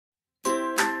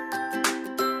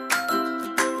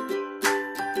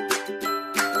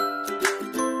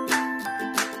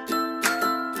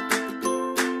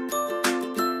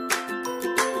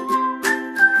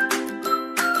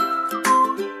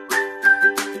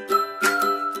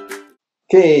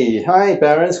Okay, hi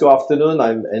parents, good afternoon.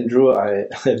 I'm Andrew. I'm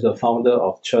the founder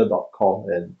of TCher.com,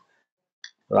 and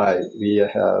we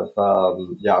have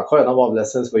quite a number of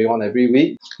lessons going on every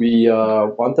week. We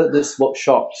wanted this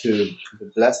workshop to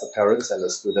bless the parents and the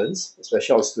students,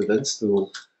 especially our students, to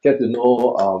get to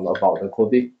know about the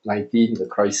COVID-19, the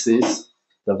crisis,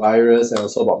 the virus, and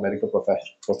also about medical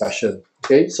profession.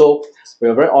 Okay, so we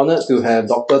are very honored to have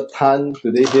Dr. Tan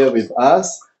today here with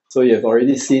us. So you have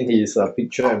already seen his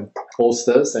picture and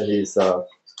posters and his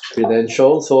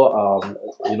credentials. So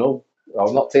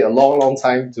I'll not take a long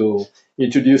time to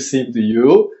introduce him to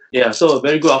you. Yeah, so a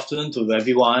very good afternoon to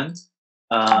everyone.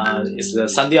 It's a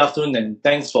Sunday afternoon, and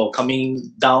thanks for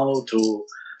coming down to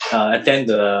attend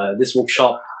this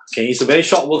workshop. Okay, it's a very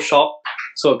short workshop.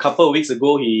 So a couple of weeks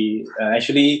ago, he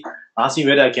actually asked me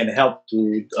whether I can help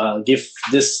to give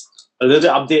this a little bit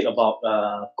update about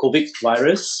COVID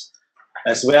virus,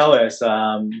 as well as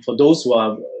for those who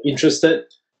are interested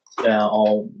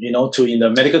or in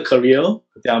the medical career.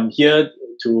 I'm here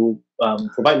to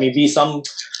provide maybe some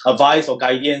advice or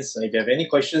guidance. If you have any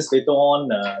questions later on,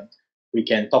 we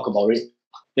can talk about it.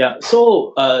 Yeah,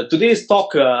 so today's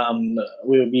talk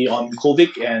will be on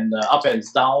COVID and up and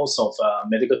downs of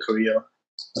medical career.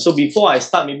 So before I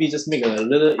start, maybe just make a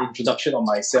little introduction of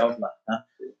myself.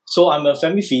 So I'm a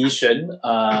family physician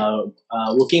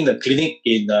working in the clinic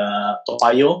in Toa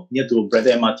Payoh, near to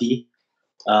Graduate MRT.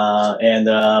 And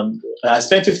I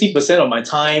spend 50% of my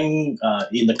time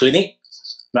in the clinic.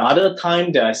 My other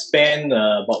time that I spend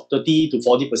about 30 to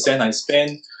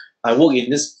 40%, I work in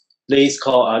this place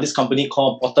called this company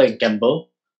called Procter Gamble,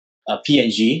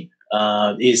 P&G.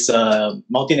 It's a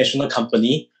multinational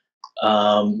company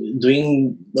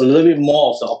doing a little bit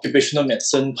more of the occupational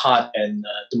medicine part and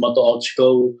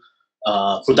dermatological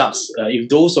products. If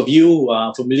those of you who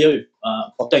are familiar with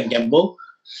Procter Gamble,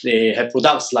 they have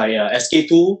products like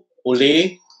SK2,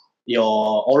 Olay,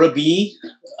 your Oral-B,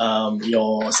 some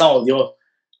of your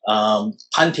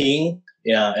punting,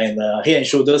 and head and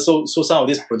shoulders. So some of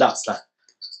these products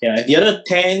and the other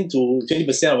 10 to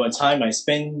 20% of my time I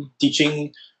spend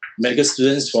teaching medical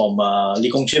students from Lee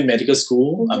Kong Chian Medical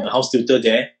School. I'm a house tutor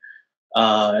there,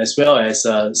 as well as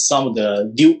some of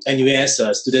the Duke NUS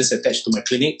students attached to my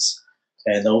clinics,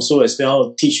 and also as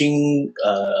well teaching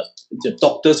the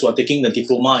doctors who are taking the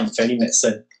diploma in family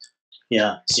medicine.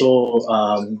 So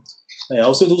I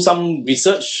also do some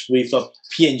research with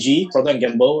P&G, Procter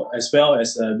Gamble, as well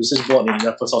as a research board in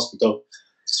Raffles Hospital.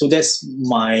 So that's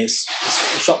my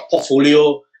short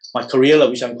portfolio, my career,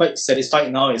 which I'm quite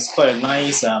satisfied now. It's quite a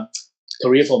nice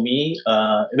career for me,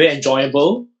 very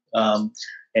enjoyable, and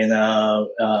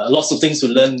lots of things to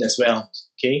learn as well.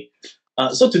 Okay,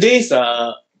 so today's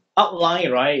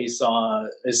outline, is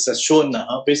shown.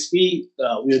 Basically,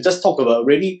 we'll just talk about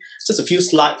really just a few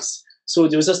slides. So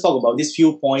we'll just talk about these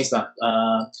few points, the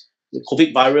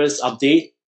COVID virus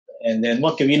update, and then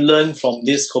what can we learn from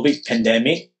this COVID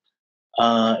pandemic,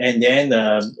 and then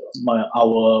what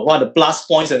are the plus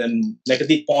points and the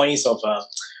negative points of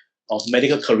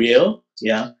medical career,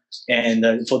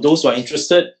 and for those who are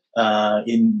interested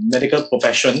in medical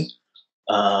profession,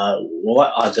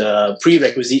 what are the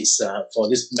prerequisites for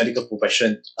this medical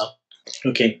profession?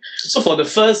 Okay, so for the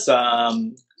first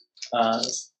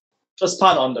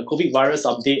part on the COVID virus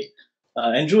update,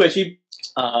 Andrew actually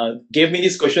gave me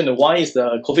this question: why is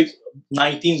the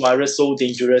COVID-19 virus so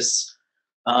dangerous?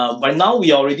 By now,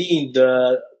 we are already in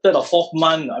the 3rd or 4th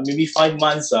month, maybe 5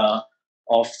 months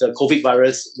of the COVID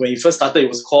virus. When it first started, it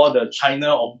was called the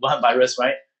China or Wuhan virus,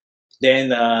 right? Then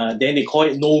they call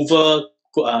it novel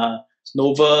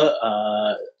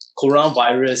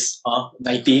coronavirus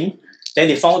 19. Then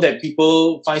they found that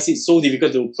people find it so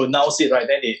difficult to pronounce it, right?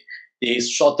 Then they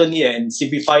shorten it and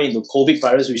simplify it into COVID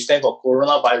virus, which stands for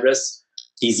coronavirus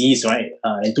disease, right?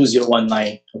 In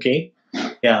 2019. Okay.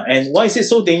 And why is it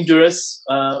so dangerous?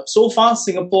 So far,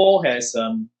 Singapore has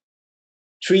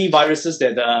 3 viruses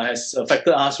that has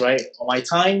affected us, right? On my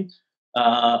time,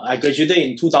 I graduated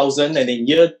in 2000, and in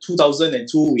year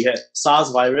 2002, we had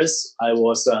SARS virus. I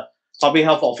was a public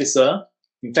health officer.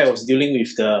 In fact, I was dealing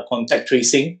with the contact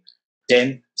tracing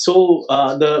then. So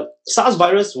the SARS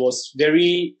virus was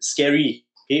very scary,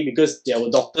 okay, because there were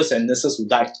doctors and nurses who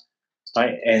died,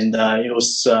 right? And it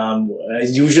was,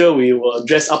 as usual, we were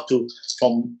dressed up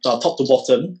from top to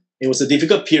bottom. It was a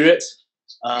difficult period,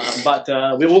 but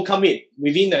we overcome it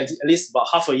within at least about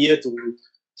half a year to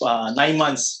 9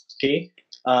 months. Okay,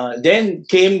 then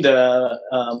came the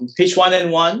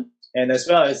H1N1, and as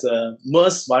well as the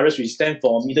MERS virus, which stands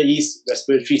for Middle East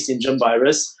Respiratory Syndrome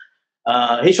virus.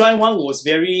 H1N1 was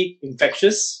very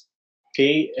infectious,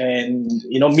 okay, and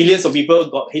millions of people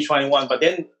got H1N1. But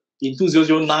then in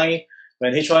 2009,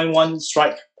 when H1N1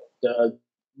 strike,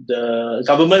 the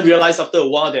government realized after a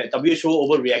while that WHO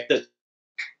overreacted,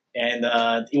 and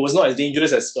it was not as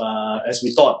dangerous as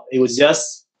we thought. It was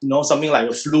just something like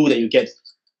a flu that you get.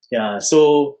 Yeah.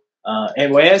 So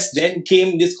and whereas then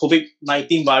came this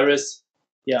COVID-19 virus.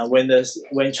 Yeah.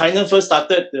 When China first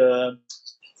started,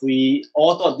 we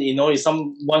all thought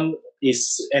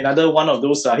is another one of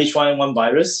those H1N1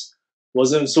 virus.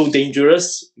 Wasn't so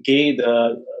dangerous. Okay.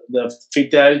 The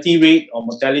fatality rate or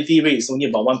mortality rate is only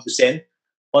about 1%.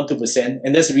 1-2%,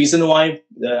 and that's the reason why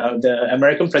the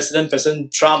American President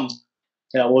Trump,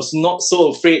 was not so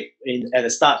afraid at the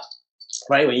start,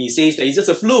 right? When he says that it's just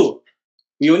a flu,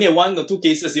 we only have 1 or 2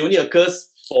 cases. It only occurs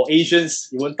for Asians.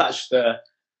 He won't touch the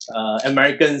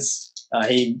Americans.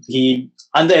 He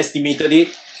underestimated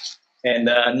it, and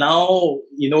now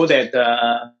you know that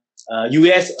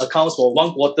US accounts for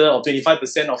 1/4 or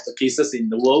 25% of the cases in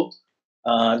the world.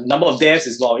 Number of deaths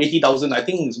is about 80,000. I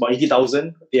think it's about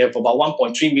 80,000. They have about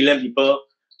 1.3 million people,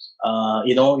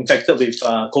 infected with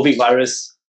COVID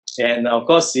virus. And of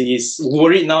course, he is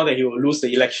worried now that he will lose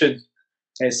the election.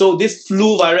 And so this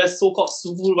flu virus, so-called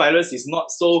flu virus, is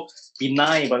not so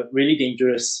benign but really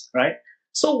dangerous, right?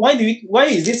 So why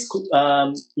is this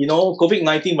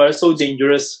COVID-19 virus so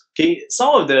dangerous? Okay,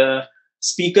 some of the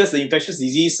speakers, the infectious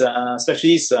disease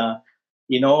specialists,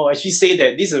 actually say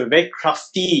that this is a very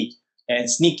crafty and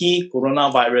sneaky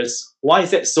coronavirus. Why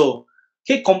is that so?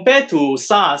 Okay, compared to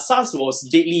SARS was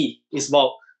deadly. It's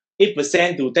about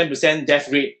 8% to 10% death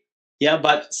rate. Yeah,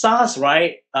 but SARS,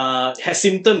 right, has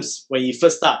symptoms when you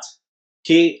first start.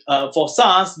 Okay, for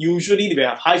SARS, usually they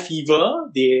have high fever,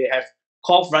 they have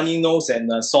cough, runny nose,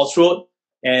 and sore throat.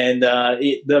 And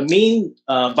the main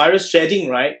virus shedding,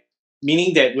 right,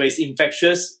 meaning that when it's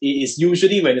infectious, it is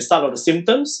usually when the start of the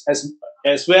symptoms,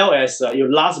 as well as it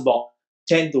lasts about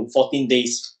 10 to 14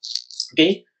 days.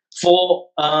 Okay, for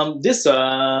this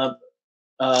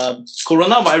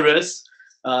coronavirus,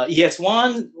 it has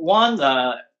one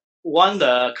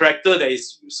character that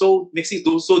makes it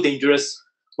so dangerous.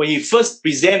 When you first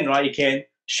present, right, you can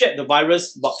shed the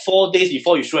virus about 4 days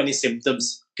before you show any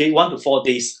symptoms. Okay, 1 to 4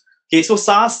 days. Okay, so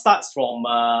SARS starts from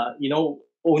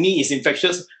only is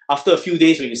infectious after a few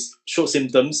days when you show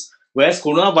symptoms, whereas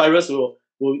coronavirus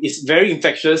is very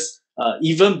infectious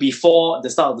even before the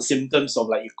start of the symptoms of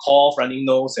like cough, running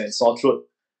nose, and sore throat.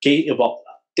 Okay,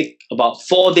 take about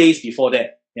 4 days before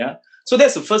that. Yeah, so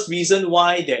that's the first reason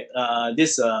why that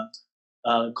this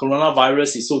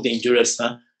coronavirus is so dangerous.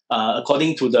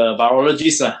 According to the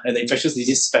virologists and the infectious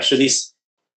disease specialists,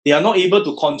 they are not able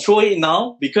to control it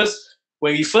now because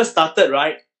when we first started,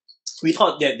 right, we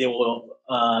thought that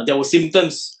there were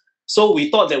symptoms. So we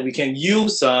thought that we can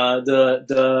use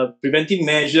the preventive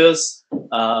measures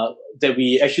that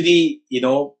we actually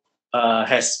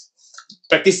has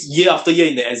practiced year after year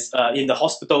in the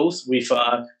hospitals with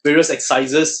various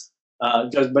exercises,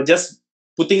 but just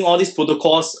putting all these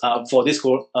protocols for this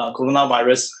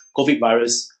coronavirus, COVID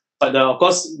virus. But of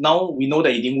course now we know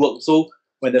that it didn't work. So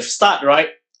when you start, right,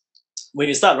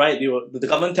 the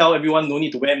government tell everyone no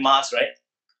need to wear masks, right?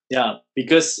 Yeah,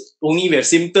 because only we have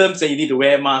symptoms then you need to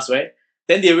wear a mask, right?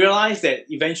 Then they realized that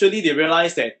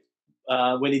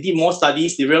when they did more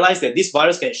studies, they realized that this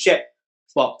virus can shed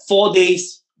for 4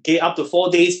 days, okay, up to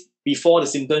 4 days before the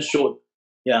symptoms showed.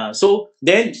 Yeah, so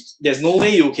then there's no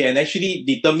way you can actually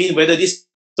determine whether this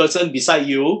person beside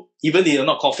you, even if they're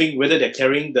not coughing, whether they're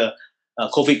carrying the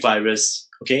COVID virus,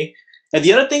 okay? And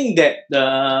the other thing that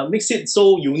makes it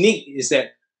so unique is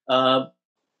that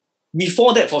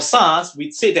before that, for SARS,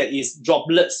 we say that it's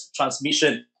droplets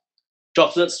transmission.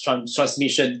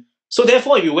 Transmission. So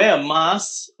therefore, if you wear a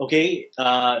mask, okay,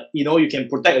 you can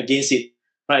protect against it,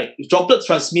 right? Droplet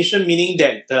transmission meaning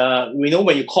that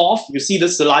when you cough, you see the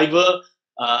saliva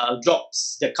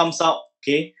drops that comes out,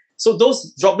 okay? So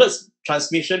those droplets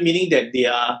transmission meaning that they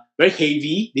are very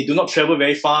heavy, they do not travel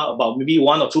very far, about maybe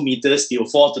 1 or 2 meters, they will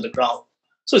fall to the ground.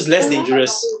 So it's less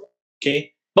dangerous,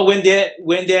 okay? But when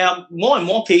there are more and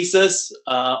more cases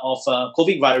of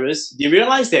COVID virus, they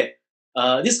realize that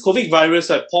this COVID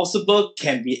virus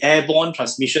can be airborne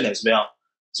transmission as well.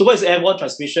 So what is airborne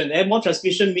transmission? Airborne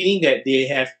transmission meaning that they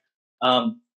have,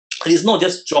 it's not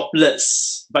just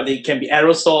droplets, but they can be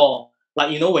aerosol.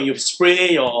 Like, when you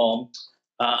spray your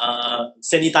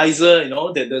sanitizer,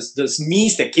 there's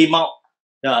mist that came out.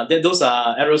 Those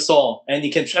are aerosol, and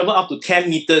it can travel up to 10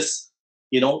 meters,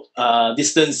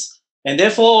 distance. And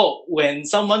therefore, when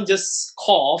someone just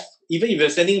cough, even if you're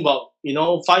standing about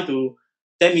 5 to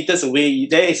 10 meters away,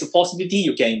 there is a possibility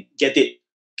you can get it.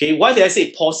 Okay, why did I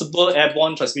say possible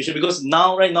airborne transmission? Because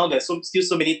right now, there's still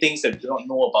so many things that we do not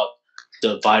know about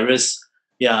the virus.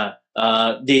 Yeah,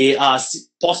 they are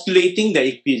postulating that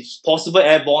it is possible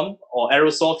airborne or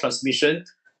aerosol transmission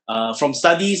from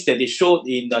studies that they showed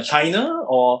in China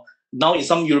or now in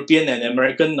some European and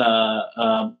American,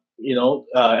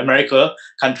 America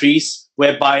countries,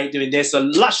 whereby there's a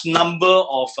large number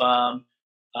of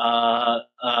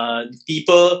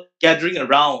people gathering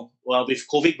around with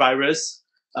COVID virus.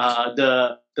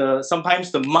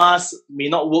 Sometimes the mask may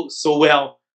not work so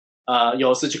well.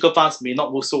 Your surgical mask may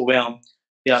not work so well.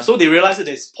 Yeah, so they realize that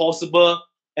there's possible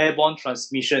airborne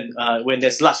transmission when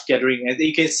there's large gathering, and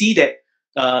you can see that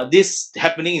this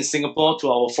happening in Singapore to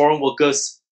our foreign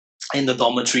workers in the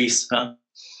dormitories.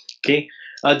 Okay,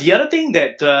 the other thing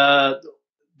that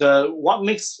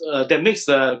makes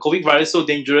the COVID virus so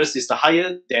dangerous is the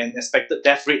higher than expected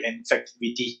death rate and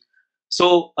infectivity.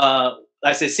 So,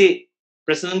 as I said,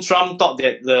 President Trump thought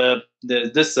that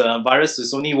this virus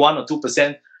is only 1 or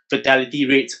 2% fatality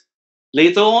rate.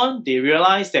 Later on, they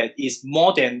realized that it's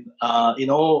more than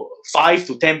 5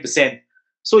 to 10%.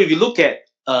 So if you look at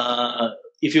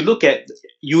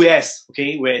US,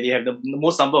 okay, where they have the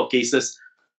most number of cases,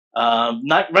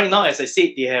 right now, as I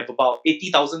said, they have about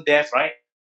 80,000 deaths, right?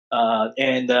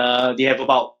 And they have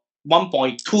about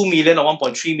 1.2 million or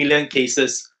 1.3 million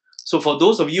cases. So for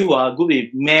those of you who are good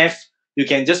with math, you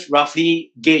can just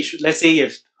roughly gauge. Let's say you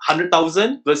have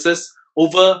 100,000 versus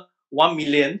over 1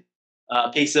 million.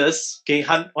 Cases, okay,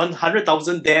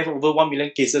 100,000 deaths over 1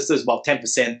 million cases, so it's about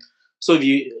 10%. So if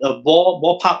you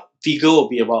ballpark figure will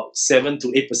be about 7 to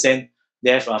 8%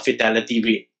 death fatality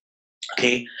rate.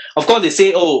 Okay, of course they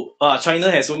say,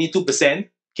 China has only 2%.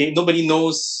 Okay, nobody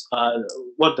knows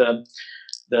what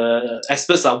the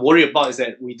experts are worried about is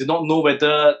that we do not know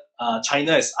whether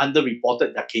China has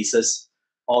underreported their cases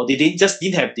or they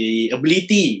didn't have the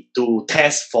ability to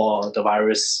test for the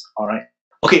virus. All right.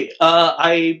 Okay,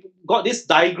 I got this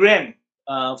diagram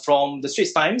from the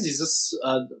Straits Times. This is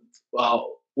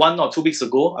 1 or 2 weeks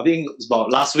ago. I think it's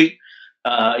about last week.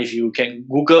 If you can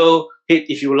Google it,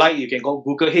 if you like, you can go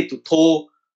Google head-to-toe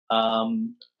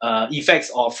effects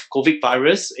of COVID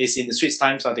virus. It's in the Straits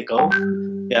Times article.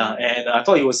 Yeah, and I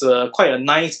thought it was quite a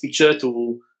nice picture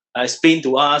to explain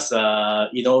to us,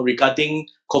 regarding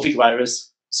COVID virus.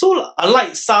 So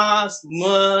unlike SARS,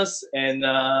 MERS, and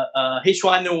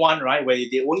H1N1, right, where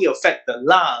they only affect the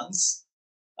lungs,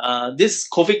 this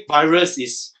COVID virus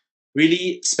is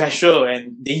really special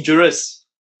and dangerous.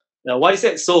 Now, why is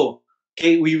that so?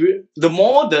 Okay, the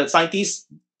more the scientists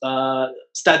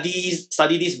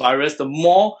study this virus, the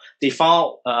more they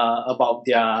found about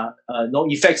their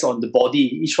effects on the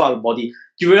body, each part of the body.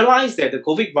 You realize that the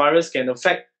COVID virus can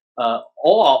affect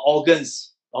all our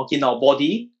organs in our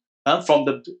body. From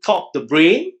the top, the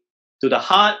brain, to the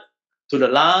heart, to the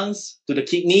lungs, to the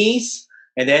kidneys,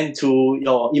 and then to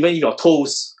even your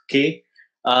toes. Okay,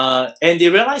 and they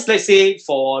realize, let's say,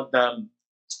 for the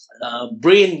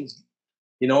brain,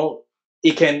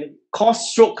 it can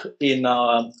cause stroke in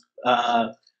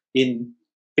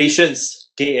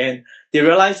patients. Okay, and they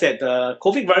realize that the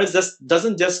COVID virus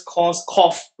doesn't just cause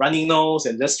cough, running nose,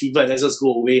 and just fever, and then just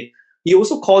go away. It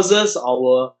also causes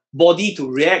our body to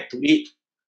react to it.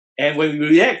 And when we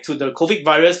react to the COVID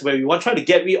virus, where we want to try to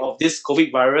get rid of this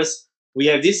COVID virus, we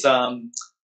have this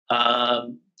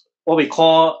what we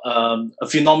call a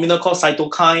phenomenon called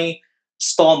cytokine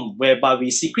storm, whereby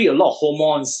we secrete a lot of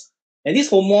hormones. And these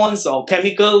hormones or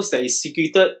chemicals that is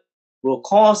secreted will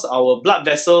cause our blood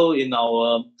vessel in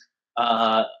our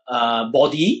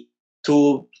body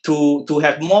to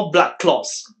have more blood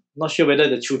clots. Not sure whether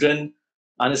the children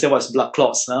understand what's blood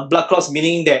clots. Blood clots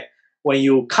meaning that when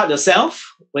you cut yourself,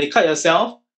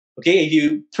 okay, if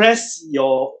you press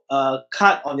your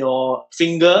cut on your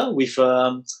finger with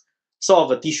sort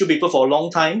of a tissue paper for a long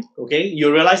time, okay,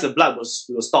 you realize the blood will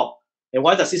stop. And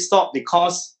why does it stop?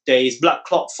 Because there is blood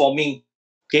clot forming,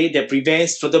 okay, that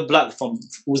prevents further blood from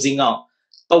oozing out.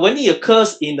 But when it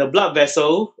occurs in the blood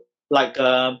vessel, like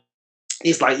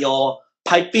it's like your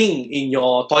piping in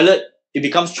your toilet, it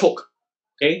becomes choked,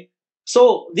 okay.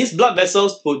 So these blood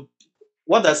vessels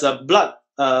what does a blood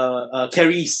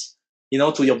carries,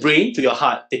 to your brain, to your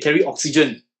heart? They carry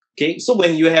oxygen. Okay, so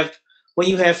when you have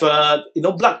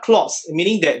blood clots,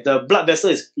 meaning that the blood vessel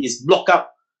is blocked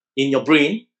up in your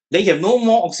brain, then you have no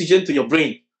more oxygen to your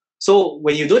brain. So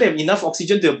when you don't have enough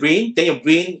oxygen to your brain, then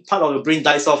part of your brain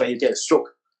dies off and you get a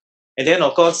stroke. And then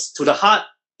of course to the heart,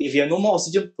 if you have no more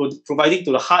oxygen providing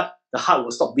to the heart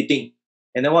will stop beating.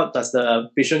 And then what does the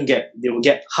patient get? They will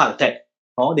get heart attack.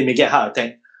 Or they may get heart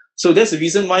attack. So that's the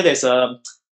reason why there's a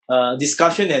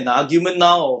discussion and argument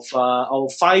now of our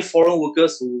 5 foreign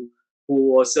workers who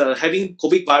was having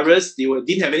COVID virus. They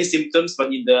didn't have any symptoms, but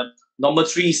in the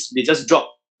dormitories, they just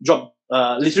dropped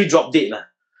literally drop dead.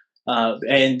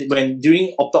 And when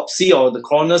during autopsy or the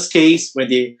coroner's case, when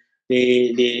they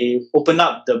open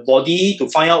up the body to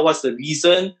find out what's the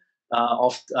reason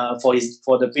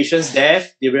for the patient's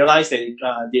death, they realize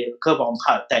that they occurred from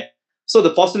heart attack. So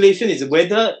the postulation is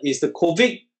whether it's the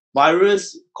COVID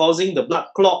virus causing the blood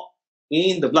clot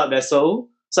in the blood vessel,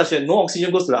 such that no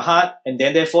oxygen goes to the heart, and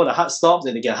then therefore the heart stops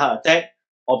and they get a heart attack,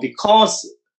 or because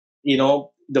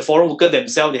the foreign worker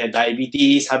themselves, they have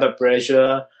diabetes, high blood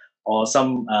pressure, or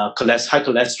some high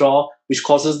cholesterol, which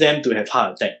causes them to have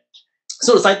heart attack.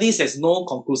 So the scientist has no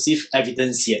conclusive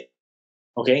evidence yet.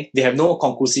 Okay, they have no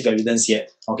conclusive evidence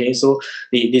yet. Okay, so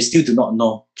they still do not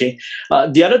know. Okay,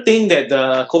 the other thing that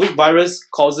the COVID virus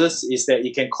causes is that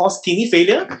it can cause kidney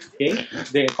failure. Okay,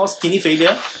 they can cause kidney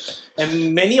failure,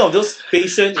 and many of those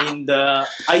patients in the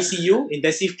ICU,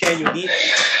 intensive care unit,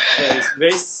 that is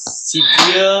very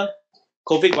severe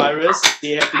COVID virus,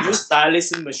 they have to use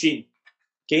dialysis machine.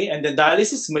 Okay, and the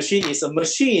dialysis machine is a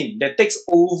machine that takes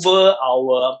over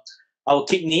our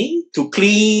kidney to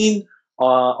clean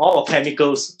all our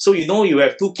chemicals. So you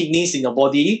have two kidneys in your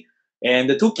body, and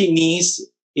the two kidneys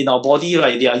in our body,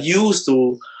 right, they are used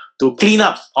to clean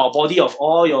up our body of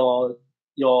all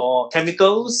your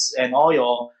chemicals and all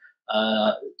your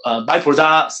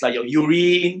byproducts like your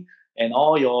urine and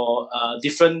all your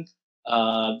different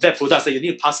bad products that you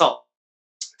need to pass out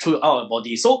through our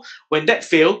body. So when that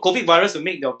fails, COVID virus will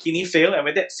make your kidney fail, and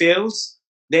when that fails,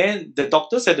 then the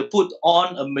doctors have to put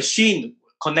on a machine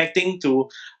connecting to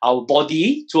our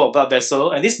body, to our blood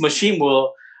vessel, and this machine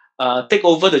will take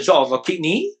over the job of our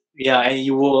kidney, and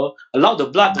you will allow the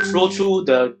blood to flow through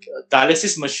the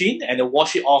dialysis machine and then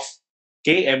wash it off,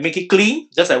 okay, and make it clean,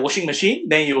 just like washing machine.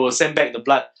 Then you will send back the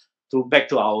blood back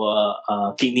to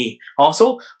our kidney.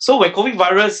 So when COVID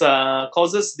virus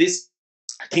causes this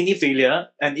kidney failure,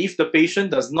 and if the patient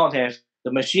does not have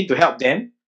the machine to help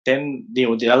them, then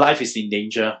their life is in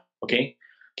danger. Okay,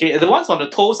 the ones on the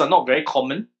toes are not very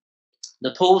common.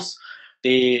 The toes,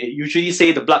 they usually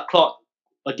say the blood clot,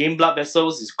 again, blood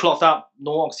vessels is clogged up,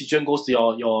 no oxygen goes to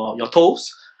your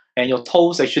toes, and your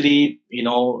toes actually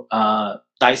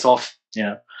dies off.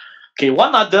 Yeah. Okay,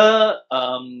 one other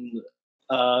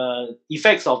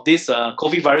effects of this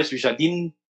COVID virus, which I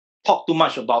didn't talk too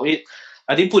much about it,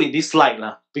 I didn't put in this slide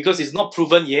because it's not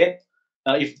proven yet.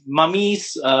 If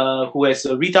mummies who has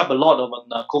read up a lot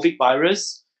on COVID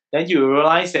virus, then you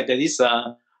realize that there is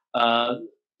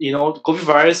COVID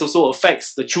virus also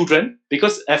affects the children,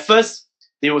 because at first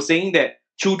they were saying that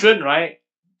children, right,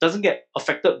 doesn't get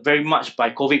affected very much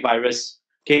by COVID virus.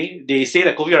 Okay, they say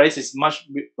that COVID virus is much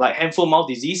like hand, foot, mouth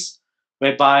disease,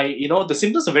 whereby the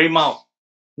symptoms are very mild,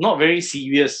 not very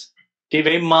serious. Okay,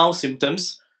 very mild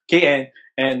symptoms. Okay,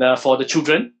 and for the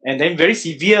children, and then very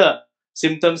severe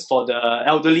symptoms for the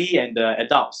elderly and the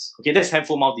adults. Okay, that's hand,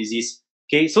 foot, mouth disease.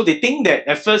 Okay, so they think that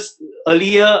at first,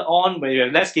 earlier on, when you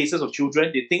have less cases of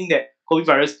children, they think that COVID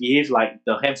virus behaves like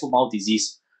the hand, foot, mouth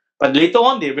disease. But later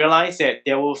on, they realized that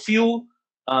there were few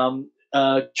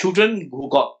children who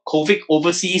got COVID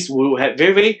overseas who had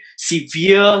very, very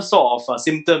severe sort of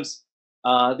symptoms.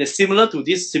 They're similar to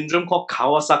this syndrome called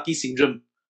Kawasaki syndrome.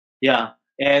 Yeah,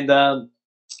 and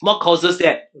what causes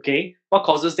that? Okay, what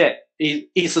causes that?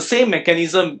 It's the same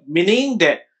mechanism, meaning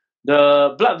that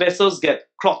the blood vessels get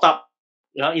clogged up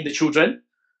in the children.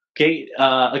 Okay,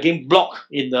 again, blocked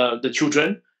in the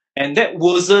children, and that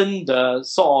wasn't the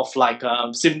sort of like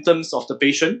symptoms of the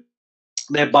patient,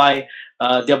 whereby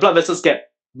their blood vessels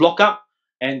get blocked up,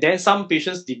 and then some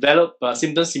patients develop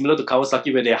symptoms similar to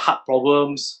Kawasaki, where they have heart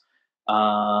problems,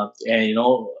 and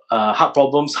heart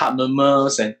problems, heart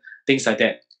murmurs, and things like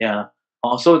that. Yeah.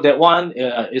 So that one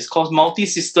is called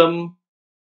multi-system.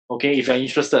 Okay, if you're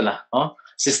interested,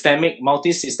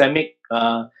 multi-systemic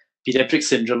pediatric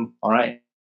syndrome. All right.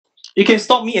 You can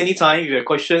stop me anytime if you have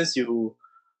questions. Can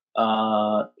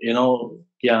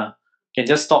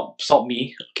just stop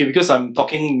me. Okay, because I'm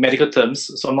talking medical terms,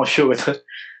 so I'm not sure whether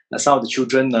some of the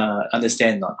children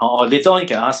understand or not. Or later on, you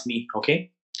can ask me.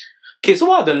 Okay. Okay. So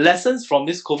what are the lessons from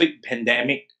this COVID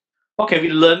pandemic? What can we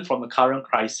learn from the current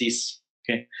crisis?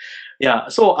 Okay. Yeah,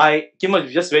 so I came up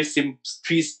with just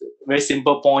three very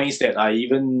simple points that I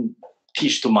even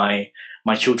teach to my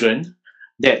children,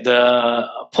 that the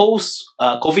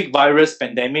post-COVID virus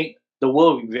pandemic, the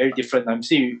world will be very different. I'm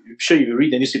sure if you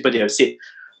read the newspaper, they have said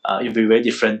it will be very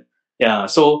different. Yeah,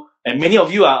 so, and many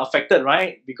of you are affected,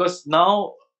 right? Because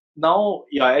now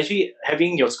you are actually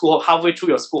having your school halfway through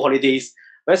your school holidays.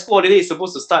 Where school holiday is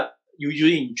supposed to start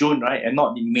usually in June, right? And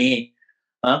not in May.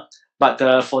 But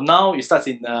for now, it starts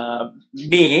in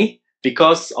May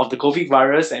because of the COVID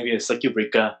virus, and we have circuit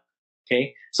breaker.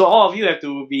 Okay, so all of you have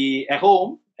to be at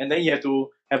home and then you have to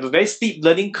have a very steep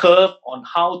learning curve on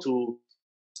how to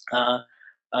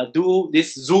do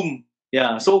this Zoom.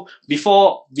 Yeah. So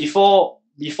before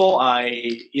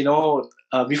I,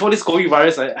 before this COVID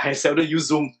virus, I seldom use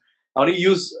Zoom. I only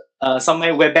use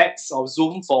somewhere WebEx or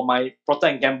Zoom for my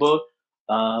Procter Gamble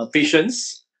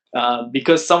patients,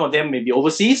 because some of them may be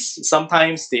overseas.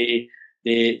 Sometimes they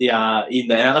are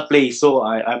in another place, so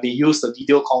I may use the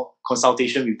video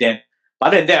consultation with them. But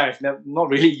other than that, I've not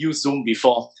really used Zoom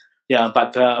before. Yeah,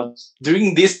 but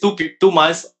during these 2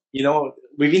 months,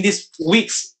 within these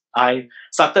weeks, I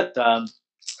started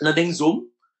learning Zoom.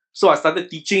 So I started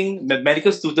teaching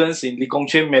medical students in Lee Kong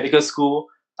Chian Medical School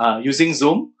using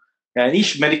Zoom. And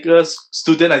each medical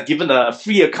student is given a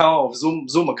free account of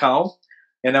Zoom account.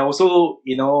 And I also,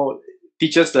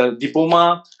 teaches the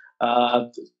diploma,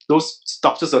 those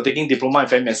doctors are taking diploma in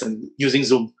family medicine using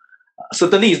Zoom.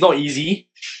 Certainly, it's not easy.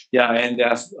 Yeah, and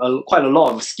there's quite a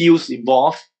lot of skills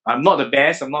involved. I'm not the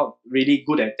best. I'm not really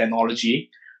good at technology.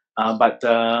 But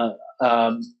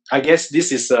I guess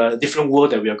this is a different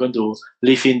world that we are going to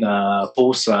live in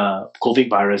post COVID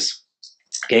virus.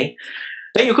 Okay.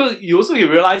 Then you also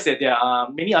realize that there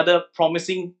are many other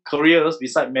promising careers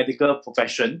beside medical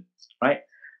profession, right?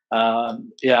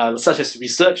 Such as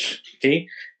research. Okay,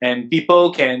 and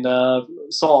people can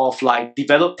sort of like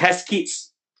develop test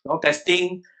kits,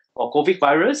 testing for COVID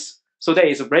virus. So that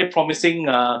is a very promising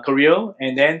career.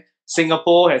 And then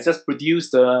Singapore has just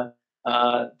produced the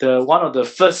one of the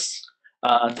first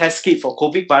test kit for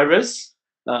COVID virus,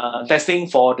 testing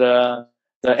for the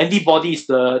antibodies,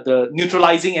 the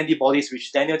neutralizing antibodies,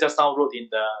 which Daniel just now wrote in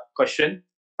the question,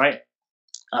 right?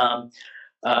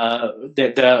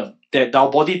 That our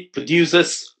body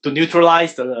produces to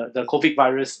neutralize the COVID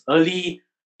virus early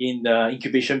in the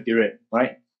incubation period,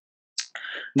 right?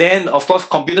 Then, of course,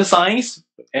 computer science,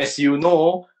 as you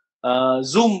know,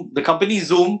 Zoom, the company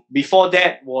Zoom, before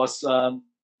that was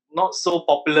not so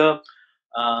popular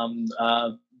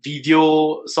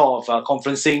video sort of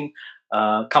conferencing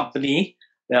company.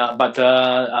 But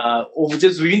over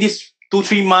just within these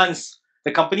 2-3 months,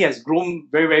 the company has grown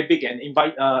very, very big and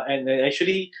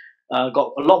actually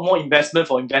got a lot more investment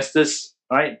for investors,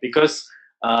 right? Because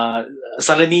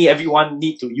suddenly everyone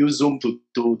need to use Zoom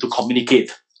to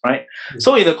communicate, right? Mm-hmm.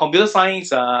 So in the computer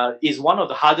science, is one of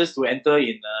the hardest to enter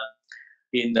in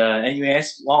the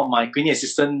NUS. One of my clinic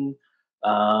assistant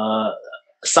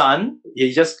son,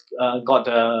 he just got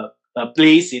a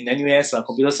place in NUS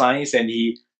computer science, and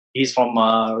he's from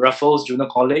Raffles Junior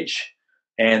College,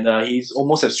 and he's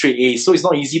almost at straight A's. So it's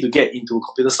not easy to get into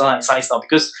computer science now,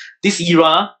 because this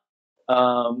era,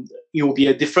 it will be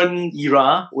a different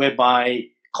era whereby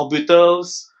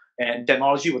computers and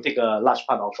technology will take a large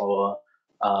part of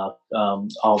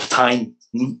our time,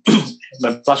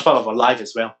 a large part of our life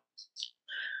as well.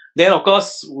 Then, of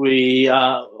course, we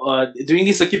during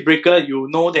this circuit breaker, you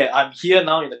know that I'm here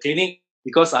now in the clinic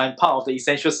because I'm part of the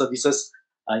essential services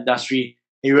industry.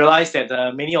 You realize that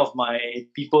many of my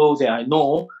people that I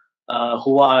know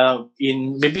who are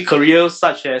in maybe careers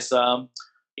such as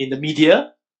in the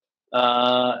media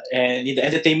and in the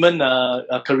entertainment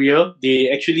career,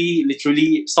 they actually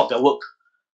literally stop their work.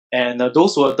 And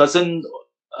those who doesn't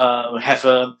have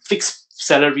a fixed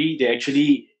salary, they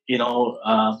actually,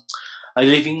 are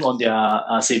living on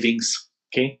their savings.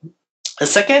 Okay. The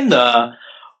second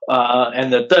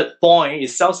and the third point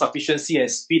is self-sufficiency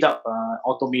and speed up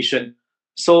automation.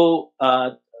 So,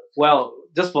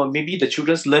 just for maybe the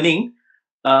children's learning,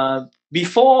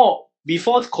 before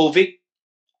COVID,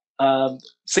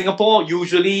 Singapore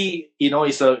usually,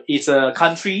 it's a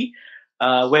country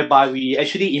whereby we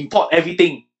actually import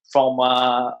everything from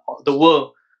the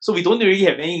world. So we don't really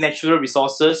have any natural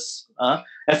resources.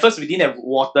 At first, we didn't have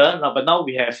water, but now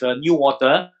we have new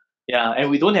water. Yeah, and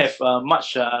we don't have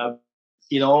much,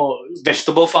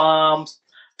 vegetable farms,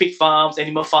 pig farms,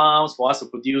 animal farms for us to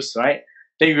produce, right?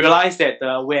 Then we realized that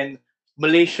when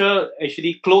Malaysia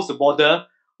actually closed the border,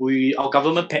 our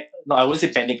government, I wouldn't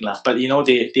say panic, but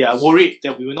they are worried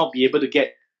that we will not be able to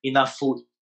get enough food,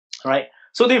 right?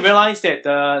 So they realized that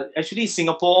actually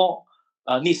Singapore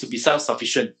needs to be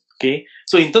self-sufficient. Okay,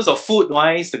 so in terms of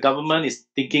food-wise, the government is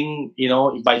thinking,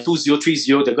 by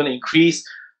 2030, they're going to increase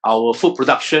our food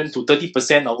production to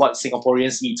 30% of what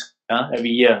Singaporeans eat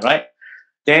every year, right?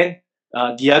 Then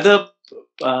the other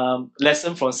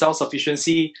lesson from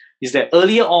self-sufficiency is that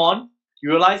earlier on, you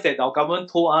realize that our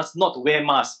government told us not to wear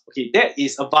masks. Okay, that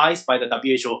is advised by the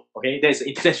WHO. Okay, that is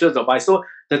international advice. So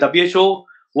the WHO,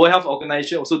 World Health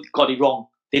Organization, also got it wrong.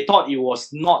 They thought it was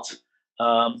not.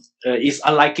 Is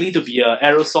unlikely to be an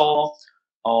aerosol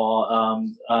or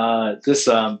this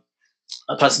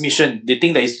transmission. They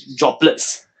think that it's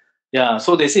droplets. Yeah,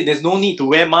 so they say there's no need to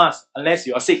wear mask unless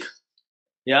you are sick.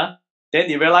 Yeah. Then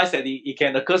they realize that it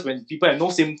can occur when people have no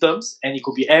symptoms and it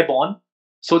could be airborne.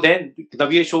 So then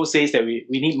WHO says that we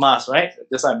need masks, right?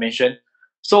 That's what I mentioned.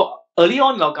 So early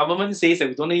on, our government says that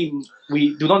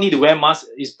we do not need to wear masks.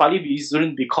 It's partly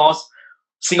reason because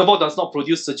Singapore does not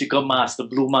produce surgical masks, the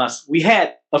blue mask. We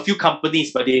had a few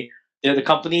companies, but the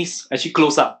companies actually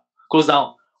closed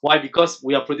down. Why? Because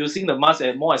we are producing the masks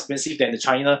at more expensive than the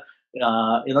China,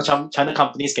 China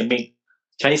companies can make.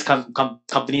 Chinese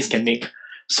companies can make.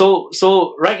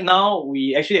 So right now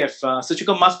we actually have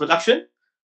surgical mask production.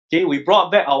 Okay, we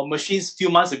brought back our machines a few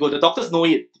months ago. The doctors know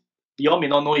it. You all may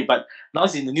not know it, but now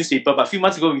it's in the newspaper. But a few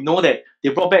months ago, we know that they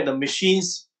brought back the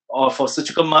machines for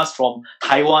surgical masks from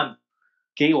Taiwan.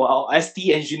 Okay, well, our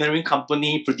ST engineering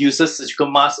company produces surgical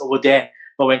masks over there.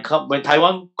 But when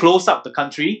Taiwan closed up the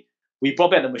country, we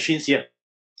brought back the machines here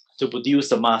to produce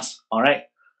the mask. All right,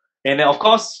 and then of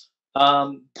course,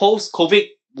 post COVID,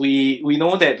 we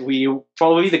know that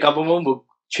the government will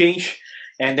change,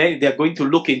 and then they're going to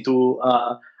look into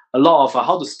a lot of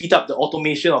how to speed up the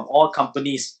automation of all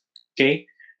companies. Okay,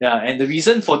 yeah, and the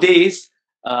reason for this,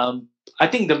 I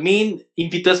think the main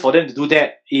impetus for them to do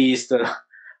that is the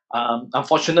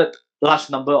unfortunate large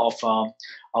number of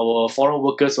our foreign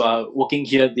workers who are working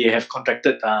here. They have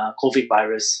contracted COVID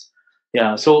virus.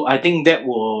 Yeah, so I think that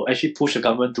will actually push the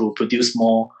government to produce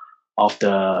more of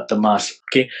the mask.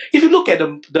 Okay, if you look at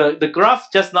the graph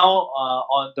just now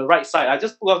on the right side, I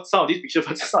just put out some of these pictures,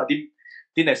 but just I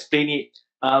didn't explain it.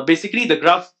 Basically, the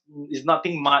graph is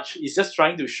nothing much. It's just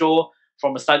trying to show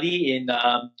from a study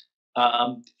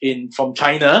from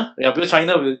China. Yeah, because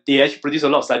China, they actually produce a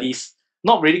lot of studies,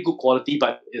 not really good quality,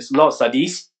 but it's a lot of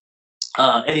studies,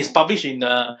 and it's published in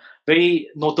very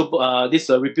notable,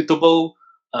 reputable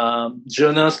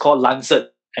journals called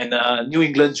Lancet and New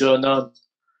England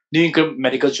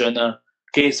Medical Journal.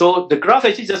 Okay, so the graph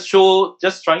actually just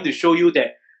trying to show you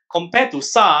that compared to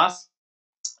SARS,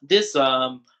 this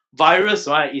virus,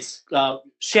 right, is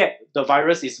the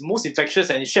virus is most infectious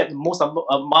and it shed the most amount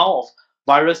of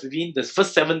virus within the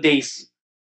first 7 days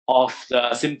of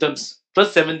the symptoms.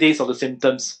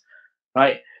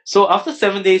 Right? So after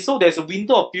 7 days, so there's a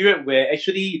window of period where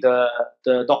actually the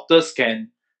doctors can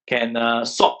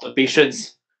swab the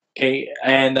patients. Okay,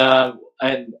 and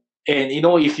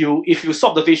if you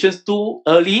swab the patients too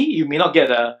early, you may not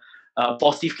get a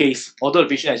positive case, although the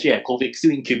patient actually had COVID,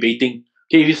 still incubating.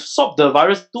 Okay, if you swab the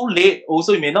virus too late,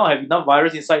 also you may not have enough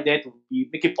virus inside there to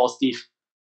make it positive.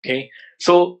 Okay,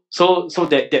 so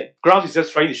that graph is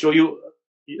just trying to show you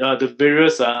the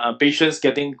various patients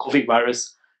getting COVID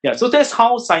virus. Yeah, so that's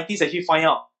how scientists actually find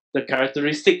out the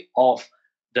characteristic of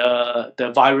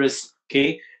the virus.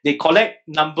 Okay, they collect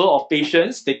number of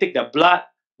patients, they take their blood,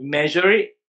 measure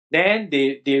it, then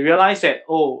they realize that,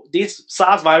 oh, this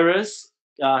SARS virus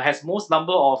has most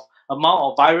number of amount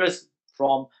of virus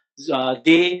from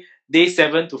day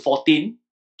 7 to 14.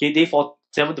 Okay,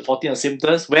 7 to 14 of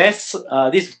symptoms. Whereas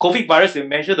this COVID virus, they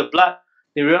measure the blood,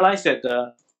 they realize that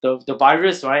the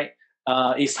virus, right,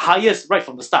 is highest right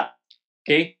from the start.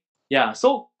 Okay, yeah.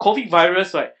 So COVID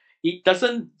virus, right, it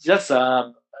doesn't just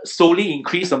slowly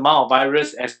increase the amount of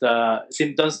virus as the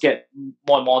symptoms get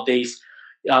more and more days.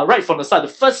 Right from the start, the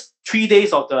first 3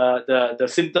 days of the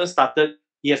symptoms started,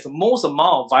 it has the most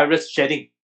amount of virus shedding.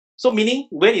 So meaning,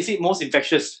 when is it most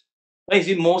infectious? When is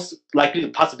it most likely to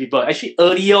pass to people? Actually,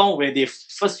 early on, when the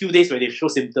first few days where they show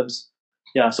symptoms.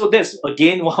 Yeah, so that's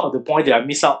again one of the points that I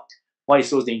miss out. Why it's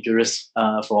so dangerous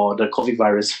for the COVID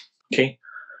virus? Okay.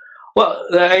 Well,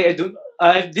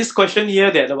 I have this question here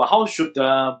that about how should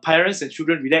parents and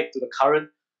children react to the current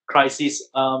crisis.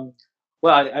 Well,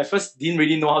 I first didn't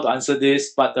really know how to answer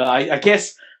this, but I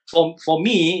guess for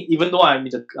me, even though I'm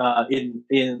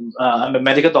I'm a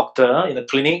medical doctor in a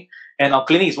clinic, and our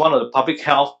clinic is one of the public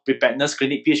health preparedness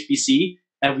clinic, PHPC,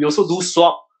 and we also do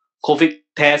swab COVID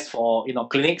tests for in our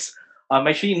clinics. I'm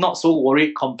actually not so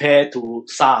worried compared to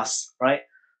SARS, right?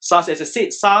 SARS, as I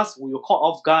said, SARS, we were caught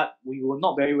off guard. We were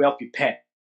not very well prepared.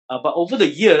 But over the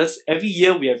years, every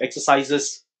year we have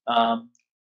exercises. To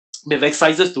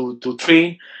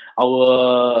train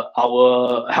our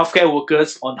healthcare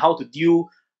workers on how to deal.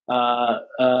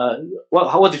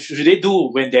 What should they do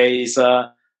when there is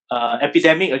a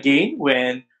epidemic again,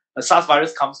 when a SARS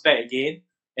virus comes back again,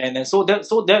 and then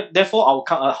therefore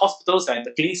our hospitals and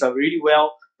the clinics are really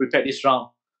well prepared this round.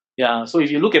 Yeah, so if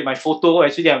you look at my photo,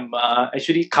 actually I'm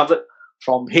actually covered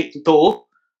from head to toe.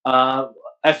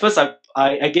 At first,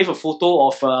 I gave a photo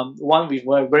of one with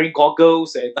wearing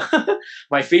goggles and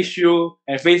my face shield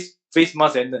and face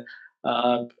mask, and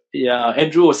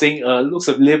Andrew was saying looks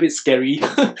a little bit scary.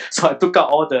 So I took out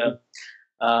all the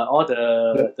all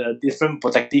the different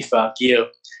protective gear.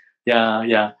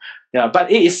 Yeah.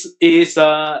 But it is we're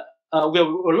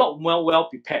a lot more well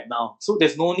prepared now, so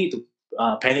there's no need to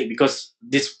panic because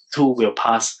this too will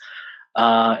pass.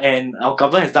 And our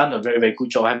government has done a very, very good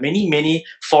job. I have many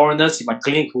foreigners in my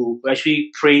clinic who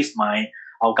actually praise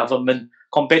our government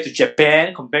compared to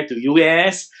Japan, compared to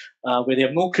US, where they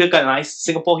have no clear guidelines.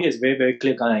 Singapore here is very, very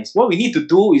clear guidelines. What we need to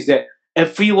do is that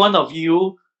every one of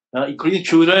you, including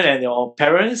children and your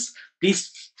parents,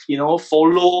 please,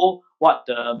 follow what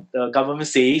the government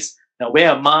says.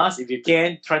 Wear a mask if you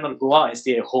can. Try not to go out and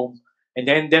stay at home. And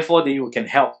then, therefore, we can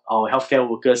help our healthcare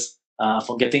workers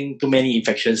from getting too many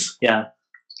infections. Yeah.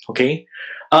 Okay.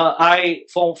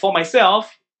 For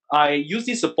myself, I use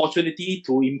this opportunity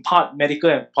to impart medical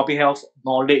and public health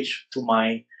knowledge to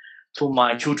my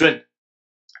children.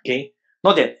 Okay.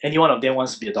 Not that any one of them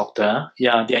wants to be a doctor.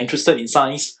 Yeah, they are interested in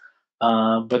science,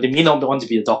 but they may not want to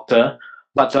be a doctor.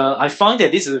 But I find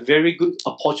that this is a very good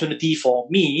opportunity for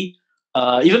me,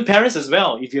 even parents as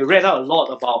well. If you read out a lot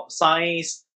about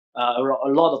science, a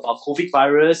lot about COVID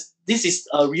virus, this is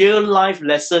a real life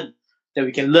lesson that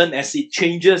we can learn as it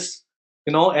changes.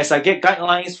 As I get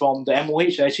guidelines from the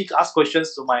MOH, I actually ask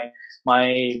questions to my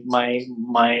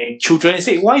children and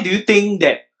say, why do you think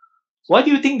that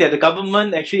the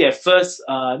government actually at first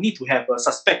need to have a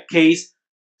suspect case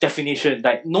definition?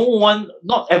 Like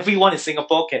not everyone in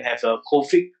Singapore can have a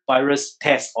COVID virus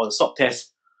test or a swab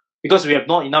test because we have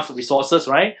not enough resources,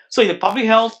 right? So in the public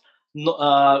health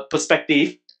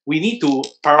perspective, we need to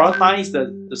prioritize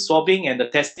the swabbing and the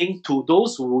testing to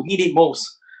those who need it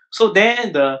most. So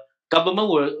then the government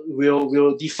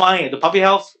will define, the public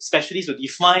health specialists will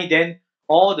define then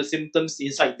all the symptoms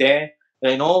inside there.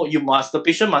 The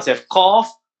patient must have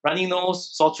cough, running nose,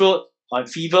 sore throat, and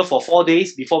fever for 4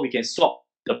 days before we can swab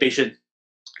the patient.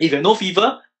 If you have no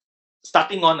fever,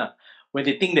 starting on when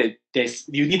they think that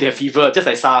you need to have fever, just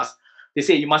like SARS, they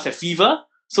say you must have fever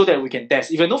so that we can test.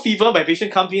 If you have no fever, my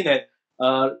patient comes in and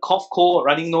cough, cold,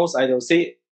 running nose, I will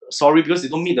say, sorry, because they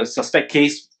don't meet the suspect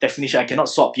case definition, I cannot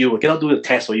swab you, I cannot do the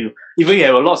test for you. Even if you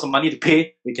have a lot of money to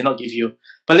pay, we cannot give you.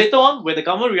 But later on, when the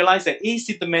government realized that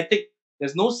asymptomatic,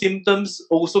 there's no symptoms,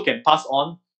 also can pass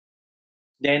on,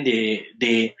 then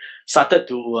they started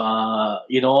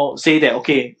to say that,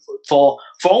 okay, for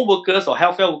foreign workers or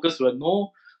healthcare workers who have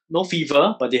no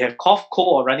fever, but they have cough,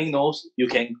 cold, or running nose, you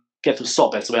can get to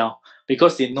swab as well,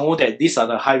 because they know that these are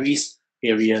the high risk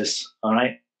areas. All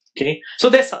right. Okay. So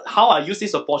that's how I use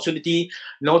this opportunity,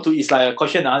 it's like a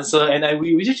question and answer. And we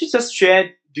usually just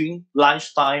share during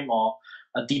lunchtime or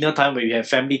a dinner time where we have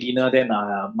family dinner. Then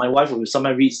my wife will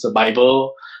sometimes reads the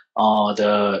Bible or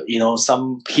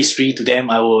some history to them.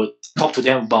 I will talk to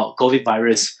them about COVID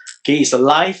virus. Okay. It's a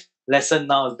life lesson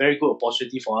now, a very good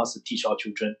opportunity for us to teach our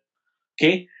children.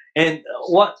 Okay. And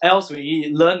what else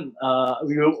we learn?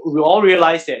 We all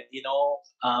realize that,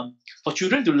 for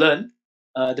children to learn,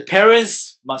 the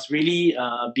parents must really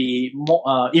be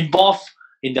more involved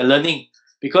in the learning,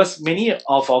 because many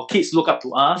of our kids look up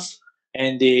to us,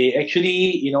 and they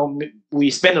actually,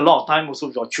 we spend a lot of time also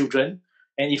with our children.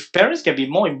 And if parents can be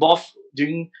more involved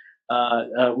during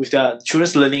with their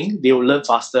children's learning, they will learn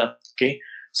faster. Okay,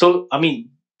 so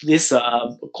this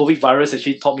COVID virus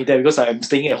actually taught me that, because I'm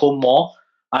staying at home more.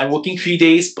 I'm working 3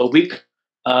 days per week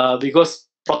because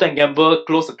Procter Gamble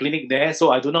closed the clinic there,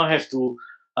 so I do not have to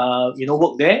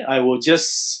work there. I will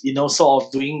just sort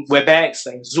of doing WebEx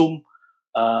and Zoom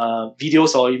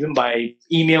videos, or even by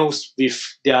emails with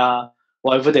their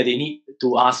whatever that they need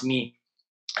to ask me.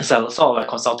 It's a sort of like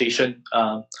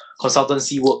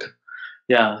consultancy work.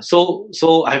 Yeah, so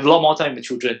I have a lot more time with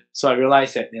children. So I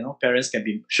realized that parents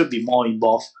should be more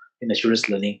involved in the children's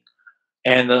learning.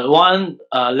 And one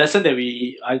lesson that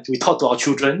we taught to our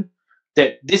children,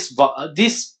 that this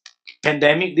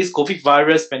pandemic, this COVID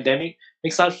virus pandemic,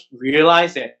 makes us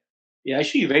realize that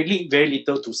actually very, very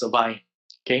little to survive.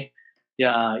 Okay,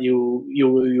 yeah,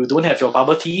 you don't have your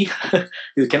bubble tea,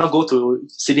 you cannot go to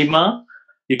cinema,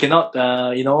 you cannot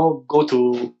go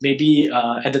to maybe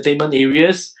entertainment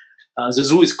areas. The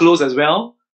zoo is closed as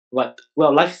well, but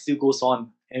life still goes on,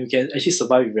 and we can actually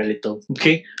survive with very little.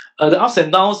 Okay, the ups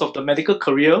and downs of the medical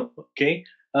career. Okay,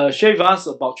 share with us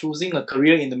about choosing a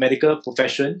career in the medical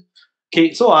profession.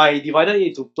 Okay, so I divided it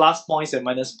into plus points and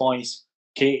minus points.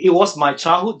 Okay, it was my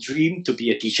childhood dream to be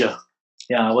a teacher.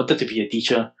 Yeah, I wanted to be a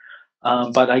teacher.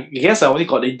 But I guess I only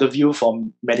got the interview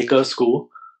from medical school,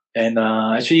 and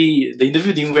actually the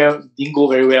interview didn't go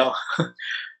very well.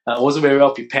 I wasn't very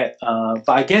well prepared. But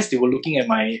I guess they were looking at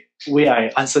my way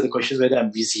I answered the questions, whether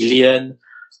I'm resilient,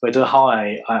 whether how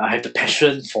I have the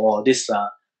passion for this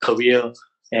career.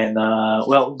 And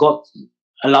God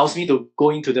allows me to go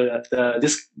into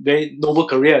this very noble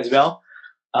career as well.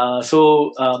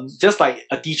 Just like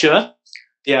a teacher,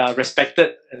 they are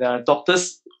respected.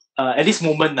 Doctors, at this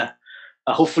moment,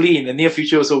 hopefully in the near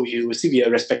future also, we will still be a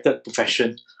respected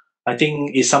profession. I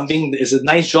think it's a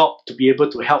nice job to be able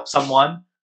to help someone,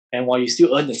 and while you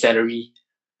still earn a salary.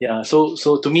 Yeah. So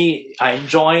to me, I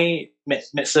enjoy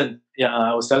medicine. Yeah.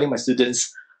 I was telling my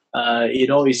students,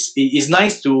 it's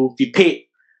nice to be paid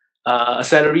a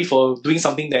salary for doing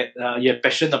something that you're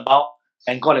passionate about,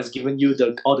 and God has given you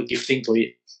all the gifting to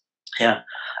it. Yeah.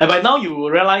 And by now you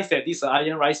will realize that this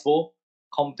iron rice bowl,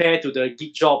 compared to the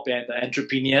gig job and the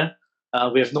entrepreneur,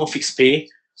 we have no fixed pay.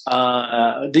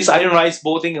 This iron rice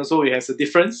bowl thing also, it has a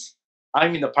difference.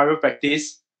 I'm in a private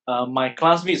practice. My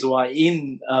classmates who are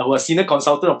senior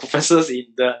consultant or professors in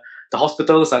the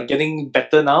hospitals are getting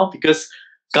better now because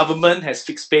government has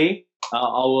fixed pay.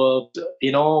 Our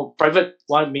private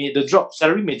one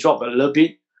salary may drop a little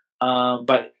bit,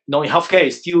 but in healthcare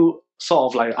is still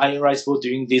sort of like iron rice bowl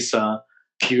during this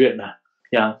period.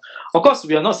 Yeah, of course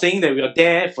we are not saying that we are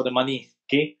there for the money.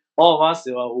 Okay, all of us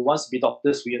who wants to be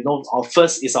doctors, we know our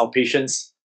first is our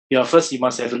patients. First you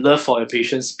must have love for your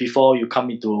patients before you come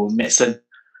into medicine.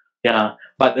 Yeah,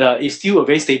 but it's still a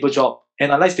very stable job,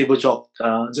 and I like stable job.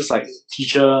 Just like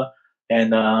teacher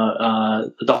and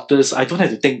doctors, I don't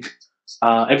have to think.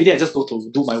 Every day I just go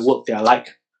to do my work that I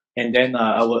like, and then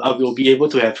I will be able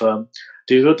to have to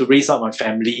raise up my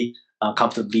family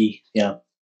comfortably. Yeah.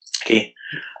 Okay.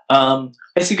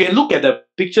 As you can look at the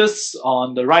pictures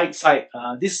on the right side,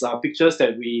 these are pictures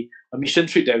that a mission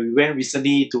trip that we went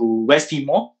recently to West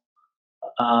Timor,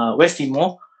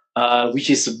 which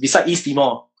is beside East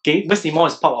Timor. Okay, West Timor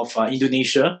is part of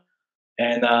Indonesia,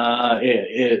 and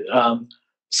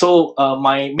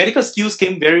my medical skills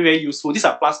came very, very useful. These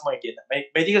are plasma again. My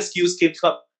medical skills came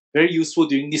up very useful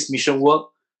during this mission work,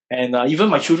 and even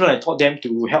my children, I taught them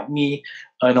to help me,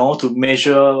 to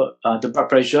measure the blood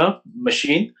pressure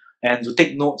machine and to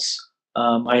take notes.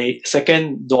 My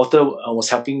second daughter was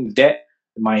helping with that.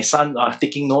 My son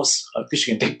taking notes, because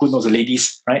you can take good notes, the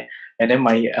ladies, right? And then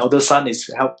my elder son is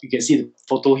you can see the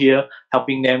photo here,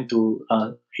 helping them to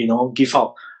give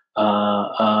out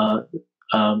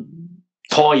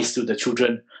toys to the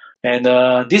children. And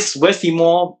this West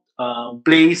Timor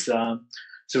place,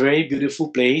 it's a very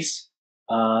beautiful place.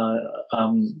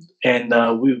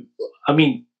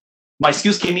 My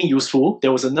skills came in useful.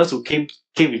 There was a nurse who came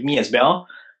with me as well,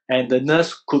 and the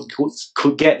nurse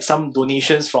could get some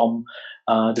donations from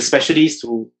the specialists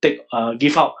to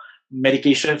give out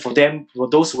medication for them, for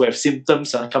those who have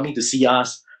symptoms coming to see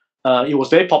us. It was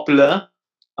very popular,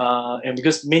 and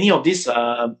because many of these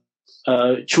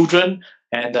children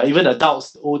and even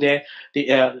adults over there, they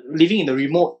are living in the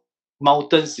remote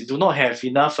mountains. They do not have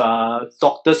enough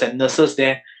doctors and nurses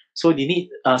there, so they need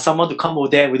someone to come over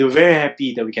there. We were very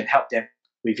happy that we can help them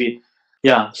with it.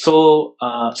 Yeah, so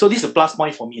this is a plus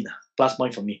point for me.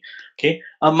 Okay,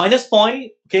 minus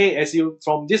point. Okay, as you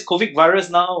from this COVID virus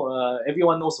now,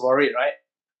 everyone knows about it, right?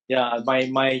 Yeah,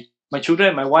 my children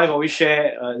and my wife always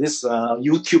share this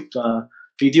YouTube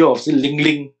video of Ling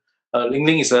Ling. Ling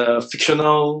Ling is a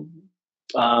fictional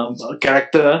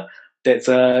character that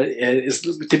is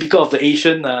typical of the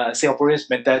Asian Singaporean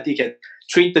mentality. Can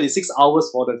train 36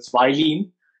 hours for the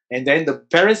violin, and then the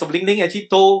parents of Ling Ling actually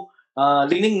told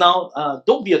Ling Ling now,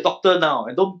 don't be a doctor now,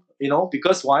 and don't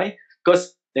because why?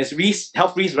 Because there's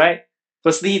health risk, right?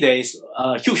 Firstly, there is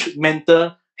huge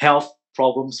mental health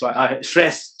problems, right?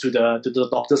 Stress to the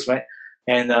doctors, right?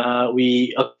 And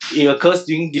it occurs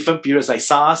during different periods like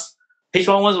SARS.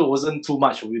 H1N1 wasn't too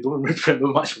much. We don't remember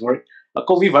much about it.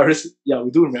 COVID virus, yeah,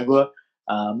 we do remember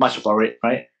much about it,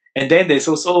 right? And then there's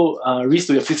also risk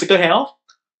to your physical health.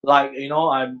 Like we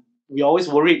always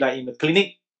worried, like in the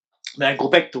clinic, when I go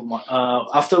back to my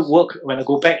after work, when I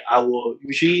go back, I will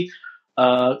usually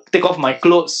take off my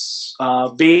clothes,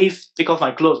 bathe, take off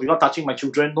my clothes without touching my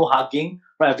children, no hugging.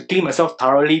 Right, I have to clean myself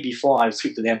thoroughly before I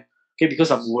speak to them. Okay, because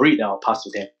I'm worried that I'll pass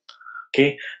to them.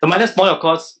 Okay, the minus point, of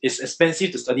course, is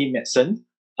expensive to study medicine.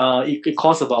 It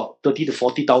costs about 30 to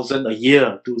 40,000 a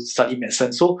year to study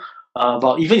medicine. So,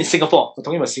 about even in Singapore, we're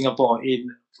talking about Singapore. If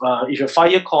a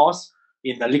 5-year course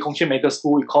in the Lee Kong Chian Medical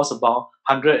School, it costs about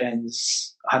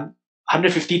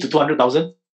 150 to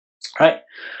 200,000, right?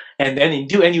 And then in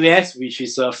NUS, which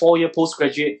is a 4-year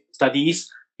postgraduate studies,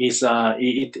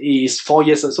 it is 4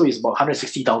 years, so it's about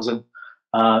 160,000.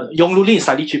 Yong Lu Lin is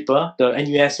slightly cheaper. The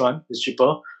NUS one is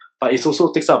cheaper, but it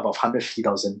also takes up about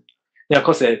 150,000. Yeah, of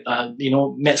course,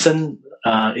 medicine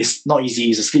is not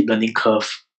easy. It's a steep learning curve.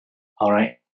 All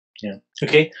right. Yeah.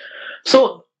 Okay.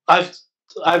 So I've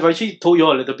I've actually told you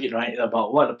all a little bit, right,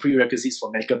 about what the prerequisites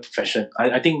for medical profession.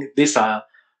 I think these are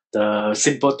the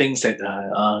simple things that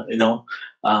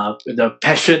the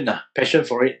passion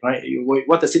for it, right?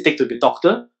 What does it take to be a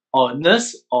doctor or a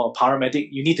nurse or a paramedic?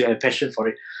 You need to have passion for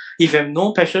it. If you have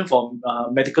no passion for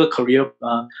medical career,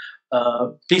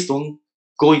 please don't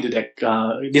go into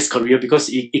this career, because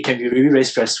it can be very, very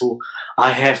stressful.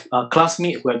 I have a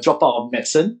classmate who have dropped out of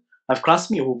medicine. I have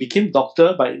classmate who became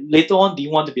doctor, but later on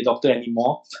didn't want to be a doctor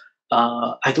anymore.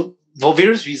 I don't, for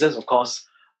various reasons, of course.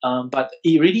 But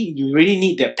you really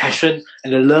need that passion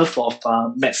and the love of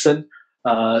medicine,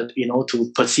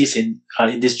 to persist in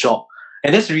this job.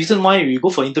 And that's the reason why you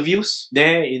go for interviews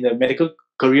there in the medical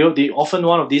career. They often,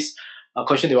 one of these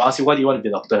questions they will ask you, what do you want to be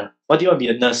a doctor? What do you want to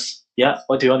be a nurse? Yeah,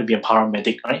 what do you want to be a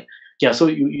paramedic? Right? Yeah, so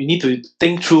you need to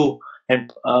think through.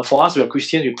 And for us, we are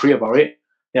Christians, we pray about it.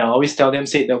 Yeah, I always tell them,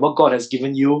 say that what God has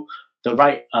given you the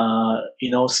right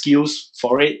skills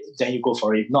for it, then you go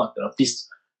for it. If not, please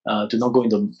do not go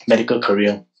into medical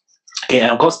career. Okay,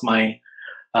 and of course my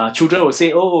children will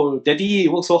say, "Oh, Daddy,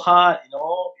 you work so hard. You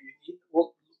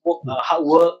need hard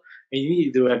work, and you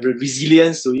need to have the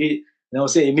resilience to it." And I'll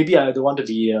say, maybe I don't want to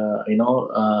be,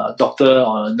 a doctor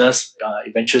or a nurse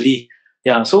eventually.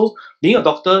 Yeah, so being a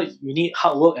doctor, you need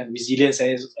hard work and resilience,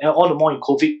 and all the more in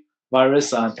COVID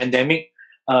virus pandemic.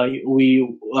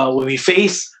 When we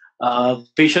face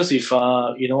patients with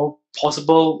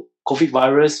possible COVID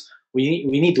virus, we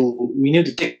need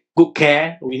to take good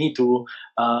care. We need to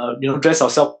dress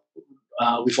ourselves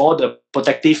with all the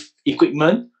protective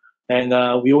equipment, and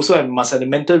we also must have the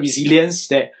mental resilience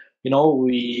that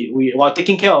we while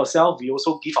taking care of ourselves, we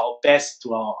also give our best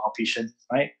to our patient,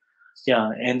 right?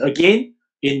 Yeah, and again,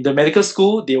 in the medical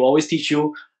school, they will always teach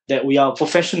you that we are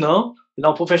professional.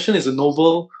 Our profession is a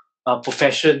noble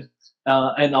profession,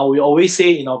 and we always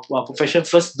say in our profession,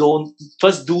 first do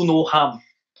no harm.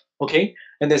 Okay,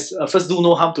 and there's first do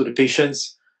no harm to the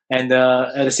patients, and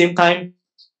at the same time,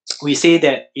 we say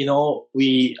that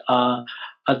we are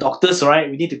doctors, right?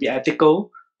 We need to be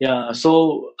ethical. Yeah,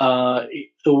 so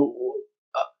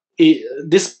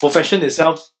this profession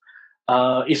itself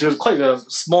is quite a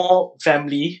small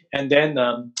family, and then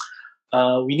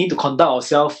we need to conduct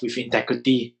ourselves with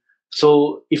integrity.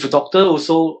 So if a doctor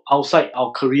also outside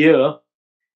our career,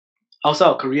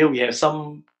 we have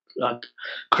some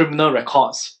criminal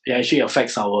records, it actually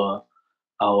affects our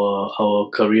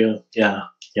career. Yeah.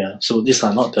 So these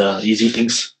are not the easy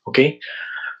things. Okay.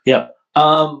 Yeah.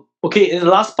 Okay. And the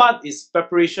last part is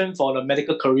preparation for the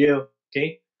medical career.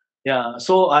 Okay. Yeah.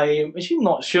 So I'm actually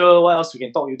not sure what else we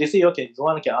can talk. They say, okay, if you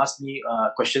want, can ask me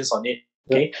questions on it.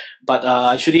 Okay. But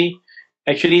actually,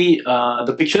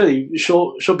 the picture that you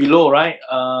show below, right,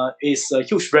 is a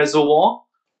huge reservoir.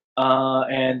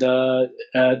 And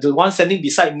the one standing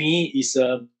beside me is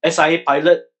a SIA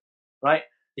pilot, right?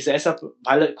 It's an SIA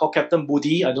pilot called Captain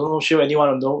Budi. I don't know sure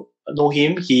anyone know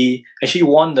him. He actually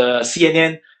won the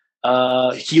CNN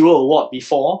Hero Award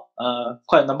before,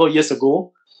 quite a number of years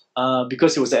ago,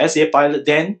 because he was an SIA pilot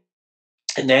then.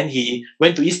 And then he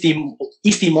went to East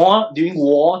Timor during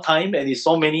war time, and he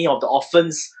saw many of the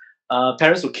orphans.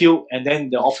 Parents were killed, and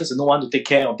then the orphans had no one to take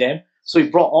care of them. So he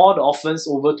brought all the orphans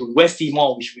over to West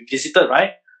Timor, which we visited,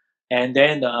 right? And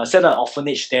then set an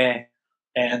orphanage there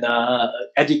and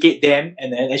educate them.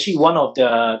 And then actually one of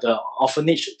the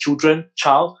orphanage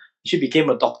child, she became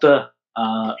a doctor,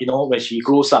 when she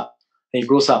grows up.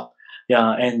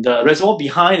 Yeah, and the reservoir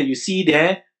behind that you see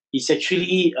there is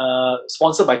actually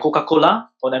sponsored by Coca-Cola,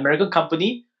 an American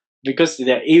company, because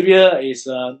their area is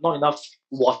not enough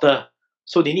water.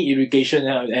 So they need irrigation,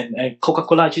 and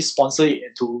Coca-Cola actually sponsor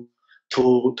it to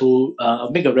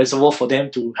make a reservoir for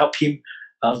them to help him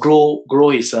grow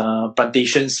his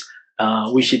plantations,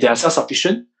 which they are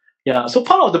self-sufficient. Yeah. So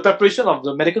part of the preparation of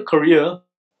the medical career,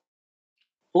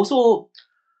 also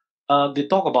they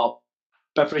talk about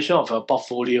preparation of a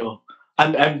portfolio.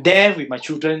 I'm there with my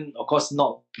children, of course,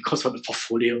 not because of the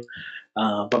portfolio,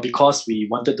 but because we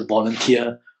wanted to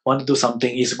volunteer, want to do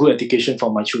something. It's a good education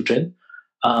for my children.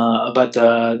 But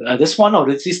that's one of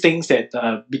these things that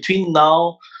between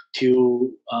now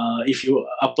to if you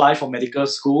apply for medical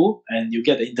school and you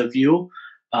get the interview,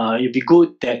 it'd be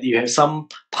good that you have some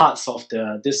parts of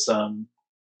this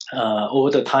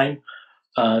over the time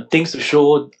things to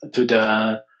show to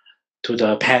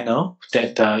the panel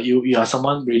that you are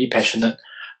someone really passionate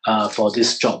for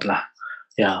this job lah.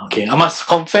 Yeah, okay. I must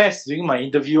confess, during my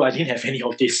interview, I didn't have any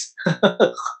of this.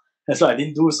 That's why I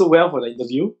didn't do so well for the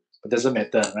interview. But doesn't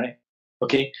matter, right?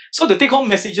 Okay. So the take-home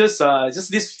messages,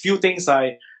 just these few things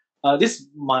I most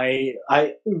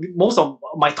of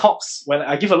my talks, when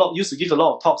I used to give a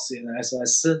lot of talks as an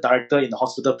assistant director in the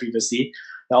hospital previously,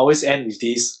 I always end with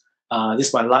this. This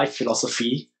is my life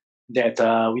philosophy, that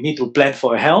we need to plan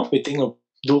for our health. We think of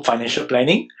do financial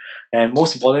planning, and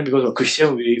most important, because we're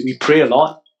Christian, we pray a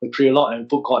lot. We pray a lot and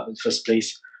put God in first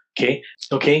place.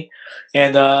 Okay,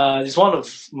 and it's one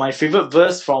of my favorite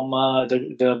verse from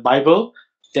the Bible,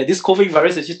 that this COVID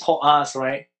virus actually taught us,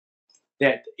 right,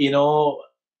 that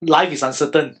life is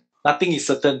uncertain, nothing is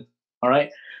certain. All right,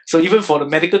 so even for the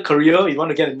medical career, you want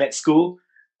to get in med school,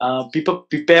 a lot of people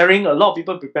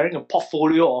preparing a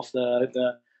portfolio of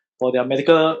for their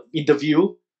medical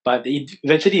interview, but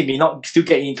eventually they may not still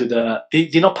get into they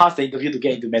did not pass the interview to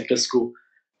get into medical school.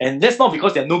 And that's not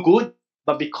because they're no good,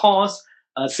 but because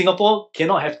Singapore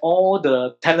cannot have all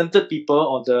the talented people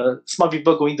or the smart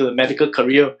people going to the medical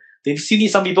career. They still need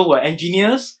some people who are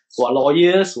engineers, who are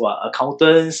lawyers, who are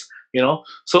accountants,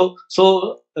 So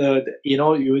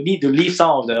you need to leave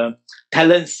some of the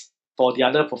talents for the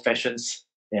other professions.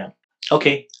 Yeah.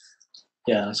 Okay.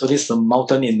 Yeah. So this is the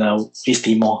mountain in East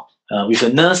Timor, with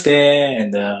a nurse there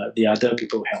and the other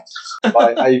people who help.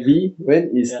 By IV,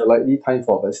 when is the likely time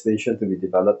for vaccination to be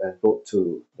developed and brought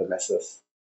to the masses?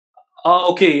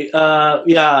 Okay.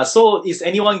 So is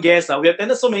anyone guess? We have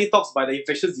attended so many talks by the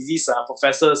infectious disease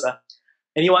professors.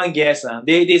 Anyone guess?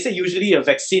 They say usually a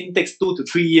vaccine takes 2 to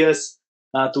 3 years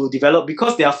to develop,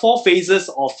 because there are 4 phases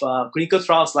of clinical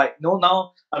trials. Like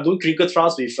now I'm doing clinical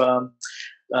trials with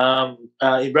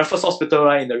in Raffles Hospital,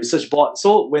 right, in the research board.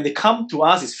 So when they come to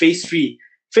us, it's phase 3.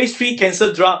 Phase 3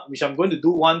 cancer drug, which I'm going to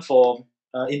do one for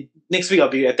in next week. I'll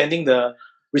be attending the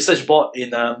research board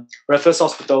in Raffles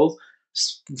Hospital.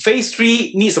 Phase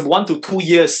 3 needs 1 to 2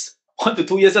 years. 1 to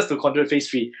 2 years just to conduct phase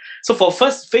 3. So for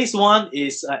phase 1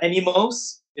 is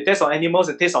animals. They test on animals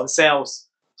and test on cells.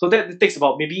 So that takes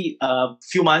about maybe a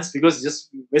few months, because it's just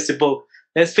very simple.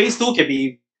 Then phase 2 can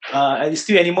be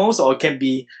still animals, or it can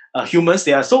be humans.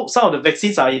 So some of the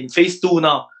vaccines are in phase 2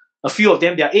 now. A few of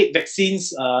them, there are 8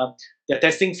 vaccines. They're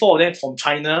testing 4 of them from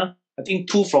China. I think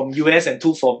 2 from US and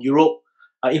 2 from Europe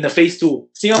in the phase 2.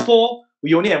 Singapore,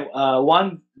 we only have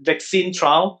 1 vaccine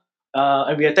trial.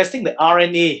 And we are testing the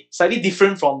RNA, slightly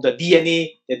different from the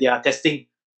DNA that they are testing.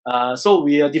 So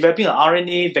we are developing an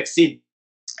RNA vaccine.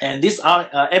 And this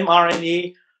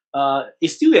mRNA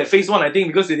is still at phase 1, I think,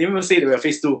 because they didn't even say they were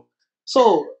phase 2.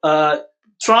 So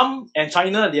Trump and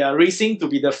China, they are racing to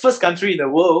be the first country in the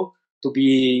world to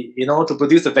be, to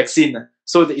produce the vaccine.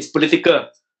 So it's political.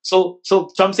 So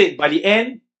Trump said by the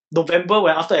end, November,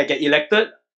 after I get elected,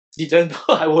 December,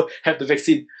 I will have the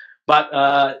vaccine. But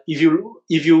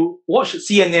if you watch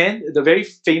CNN, the very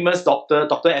famous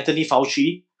Dr. Anthony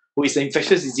Fauci, who is an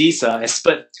infectious disease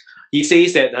expert, he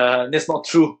says that that's not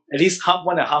true. At least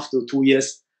 1.5 to 2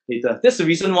 years later. That's the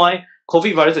reason why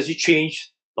COVID virus actually changed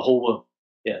the whole world.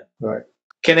 Yeah. Right.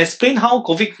 Can I explain how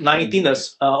COVID-19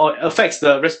 affects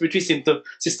the respiratory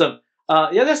system?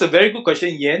 That's a very good question,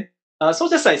 Ian. So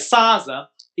just like SARS,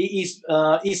 it is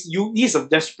a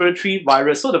respiratory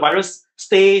virus. So the virus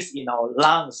stays in our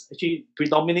lungs, actually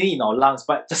predominantly in our lungs.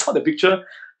 But just on the picture,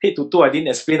 head to toe, I didn't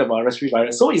explain about respiratory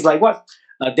virus. So it's like what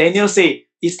Daniel said.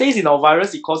 It stays in our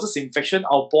virus, it causes infection,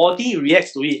 our body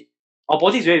reacts to it. Our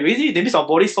body is very easy. That means our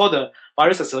body saw the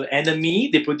virus as an enemy.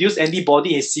 They produce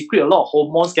antibody and secrete a lot of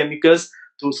hormones, chemicals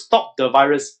to stop the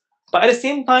virus. But at the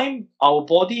same time, our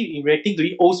body, in reacting to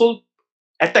it, also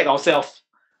attack ourselves.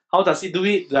 How does it do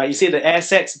it? Like you say, the air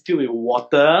sacs filled with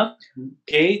water,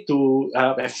 okay, to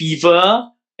have fever.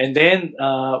 And then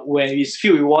when it's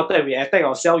filled with water and we attack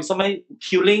ourselves, sometimes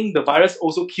killing the virus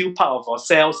also kill part of our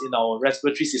cells in our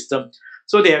respiratory system.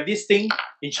 So they have this thing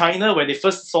in China. When they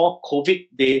first saw COVID,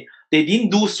 they didn't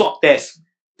do swab tests.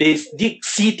 They did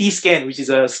CT scan, which is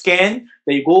a scan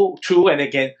that you go through and they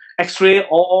can x-ray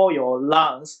all your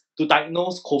lungs to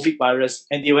diagnose COVID virus.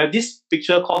 And they have this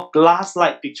picture called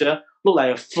glass-like picture, look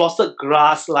like a frosted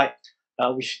glass, like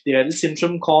which they have this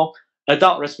syndrome called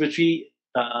adult respiratory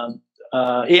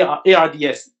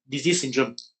ARDS disease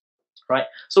syndrome, right?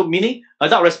 So meaning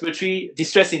adult respiratory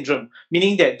distress syndrome,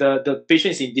 meaning that the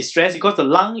patient is in distress because the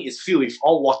lung is filled with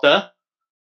all water.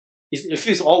 It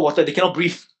fills with all water, they cannot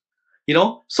breathe.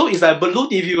 So it's like a balloon.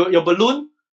 If your balloon,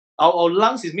 our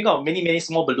lungs is made up of many, many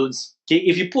small balloons. Okay,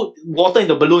 if you put water in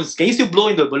the balloons, can you still blow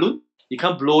in the balloon? You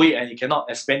can't blow it and you cannot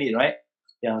expand it, right?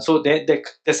 Yeah, so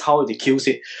that's how they kills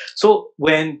it. So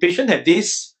when patient have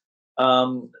this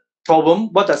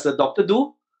problem, what does the doctor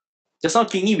do? Just now,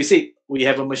 Kingy, we said we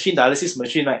have a machine, dialysis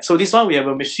machine, right? So this one, we have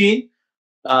a machine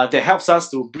that helps us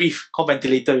to breathe, called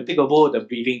ventilator. You take over the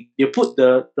breathing. You put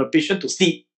the patient to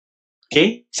sleep,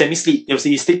 okay, semi-sleep. If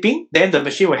he's sleeping, then the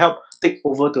machine will help take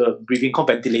over the breathing called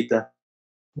ventilator.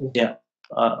 Yeah.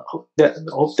 Hope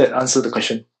that answered the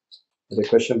question. The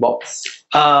question box.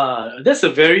 That's a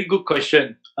very good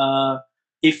question.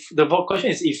 If the question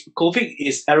is, if COVID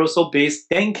is aerosol based,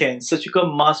 then can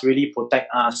surgical mask really protect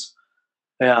us?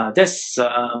 Yeah, that's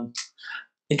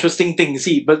interesting thing.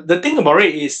 See, but the thing about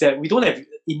it is that we don't have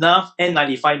enough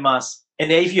N95 masks, and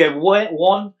then if you have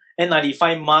worn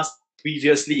N95 mask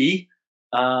previously,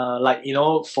 like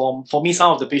for me,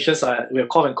 some of the patients were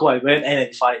cough and cold. I wear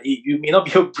N95. You may not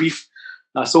be able to breathe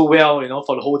so well,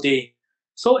 for the whole day.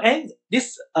 So, and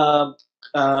this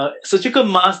surgical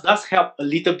mask does help a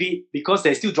little bit because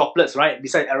there's still droplets, right?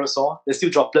 Besides aerosol, there's still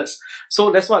droplets.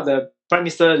 So that's what the Prime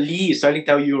Minister Lee is trying to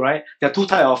tell you, right? There are two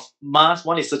types of masks.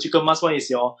 One is surgical mask, one is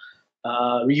your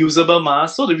reusable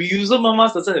mask. So the reusable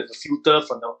mask doesn't have a filter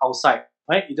from the outside,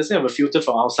 right? It doesn't have a filter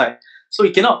from outside. So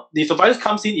it cannot, if the virus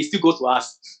comes in, it still goes to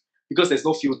us because there's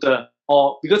no filter,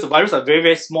 or because the virus are very,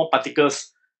 very small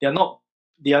particles. They are not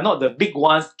the big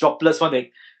ones, droplets, but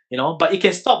it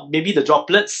can stop maybe the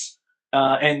droplets.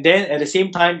 And then at the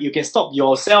same time, you can stop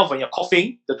yourself when you're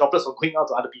coughing, the droplets from going out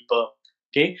to other people.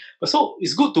 Okay, so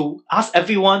it's good to ask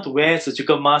everyone to wear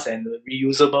surgical mask and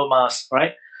reusable mask,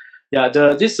 right? Yeah,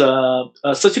 this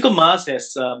surgical mask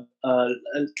has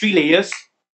 3 layers.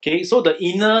 Okay, so the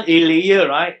inner A layer,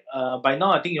 right? By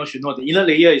now, I think you all should know the inner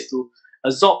layer is to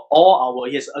absorb all our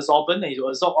absorbent, and to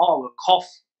absorb all our cough,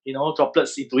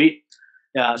 droplets into it.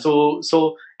 Yeah, so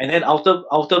and then outer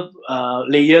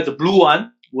layer, the blue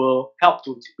one, will help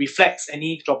to reflect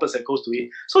any droplets that goes to it.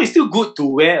 So it's still good to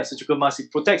wear a surgical mask.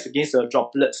 It protects against the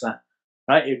droplets,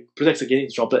 right? It protects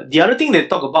against droplets. The other thing they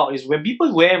talk about is when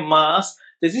people wear masks,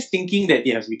 there's this thinking that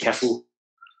they have to be careful.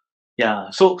 Yeah,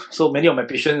 so many of my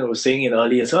patients were saying it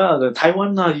earlier. So the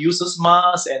Taiwan uses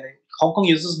masks and Hong Kong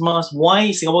uses masks.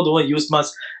 Why Singapore don't want to use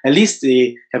masks? At least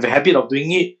they have a habit of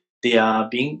doing it. They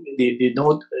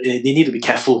know they need to be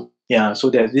careful. Yeah, so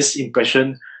there's this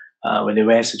impression when they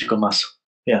wear surgical masks.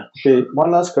 Yeah. Okay, one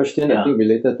last question I think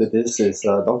related to this is,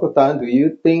 Dr. Tan, do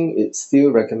you think it's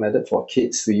still recommended for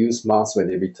kids to use masks when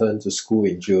they return to school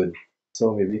in June?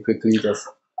 So maybe quickly just,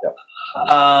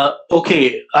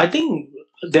 okay, I think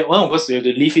that one of us we have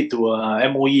to leave it to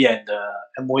MOE and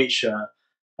MOH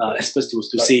experts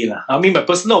to say. I mean, my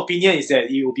personal opinion is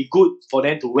that it will be good for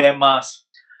them to wear masks.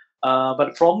 But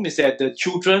the problem is that the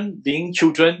children, being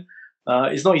children,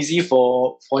 it's not easy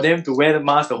for them to wear the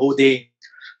mask the whole day.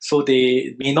 So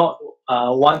they may not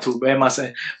want to wear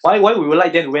masks. Why we would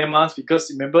like them to wear masks?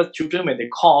 Because remember, children, when they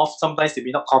cough, sometimes they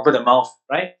may not cover the mouth,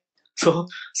 right? So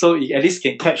it at least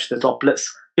can catch the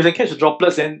droplets. If they catch the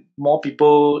droplets, then more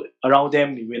people around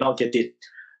them will not get it.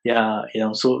 Yeah,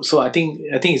 so I think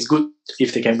it's good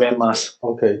if they can wear masks.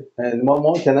 Okay, and one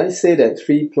more. Can I say that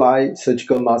 3-ply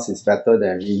surgical mask is better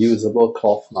than reusable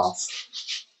cloth mask?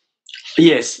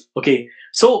 Yes. Okay.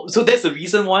 So that's the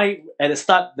reason why at the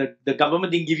start the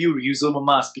government didn't give you reusable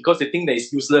mask, because they think that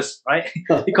it's useless, right?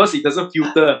 Because it doesn't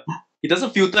filter. It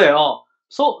doesn't filter at all.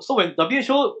 So when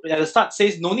WHO at the start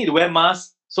says no need to wear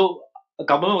mask, so the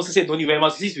government also said no need to wear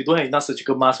mask since we don't have enough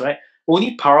surgical masks, right?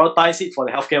 Only prioritize it for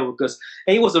the healthcare workers.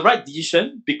 And it was the right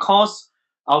decision because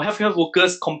our healthcare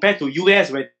workers, compared to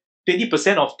US, where 10 to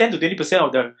 20%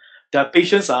 of the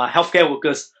patients are healthcare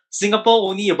workers. Singapore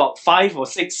only about 5 or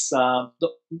 6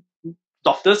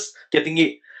 doctors getting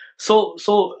it. So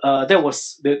that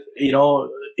was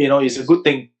it's a good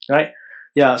thing, right?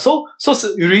 Yeah. So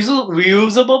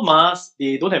reusable masks,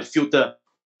 they don't have filter,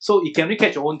 so it can really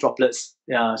catch your own droplets.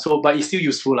 Yeah. So but it's still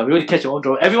useful. We really catch your own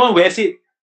droplets. Everyone wears it,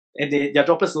 and their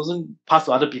droplets doesn't pass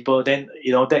to other people. Then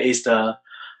that is the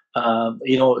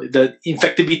the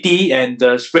infectivity and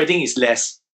the spreading is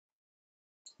less.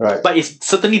 Right. But it's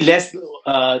certainly less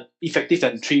effective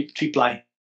than 3-ply.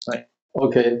 Right.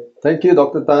 Okay. Thank you,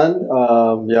 Dr. Tan.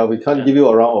 We can't give you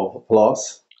a round of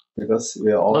applause because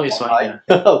we are all no, it's fine.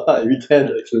 But we can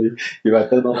actually. You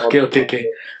might turn on. Okay.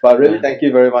 But really, thank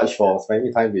you very much for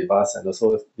spending time with us and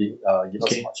also give us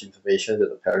so much information to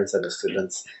the parents and the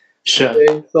students. Sure.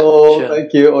 Okay, so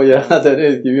thank you. Oh yeah, that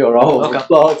is give you a round of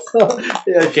applause.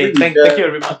 Okay, thank you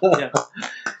very much.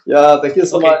 Yeah, thank you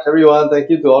so much, everyone. Thank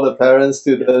you to all the parents,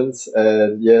 students,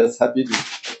 and yes, happy to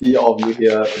see all of you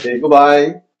here. Okay,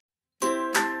 goodbye.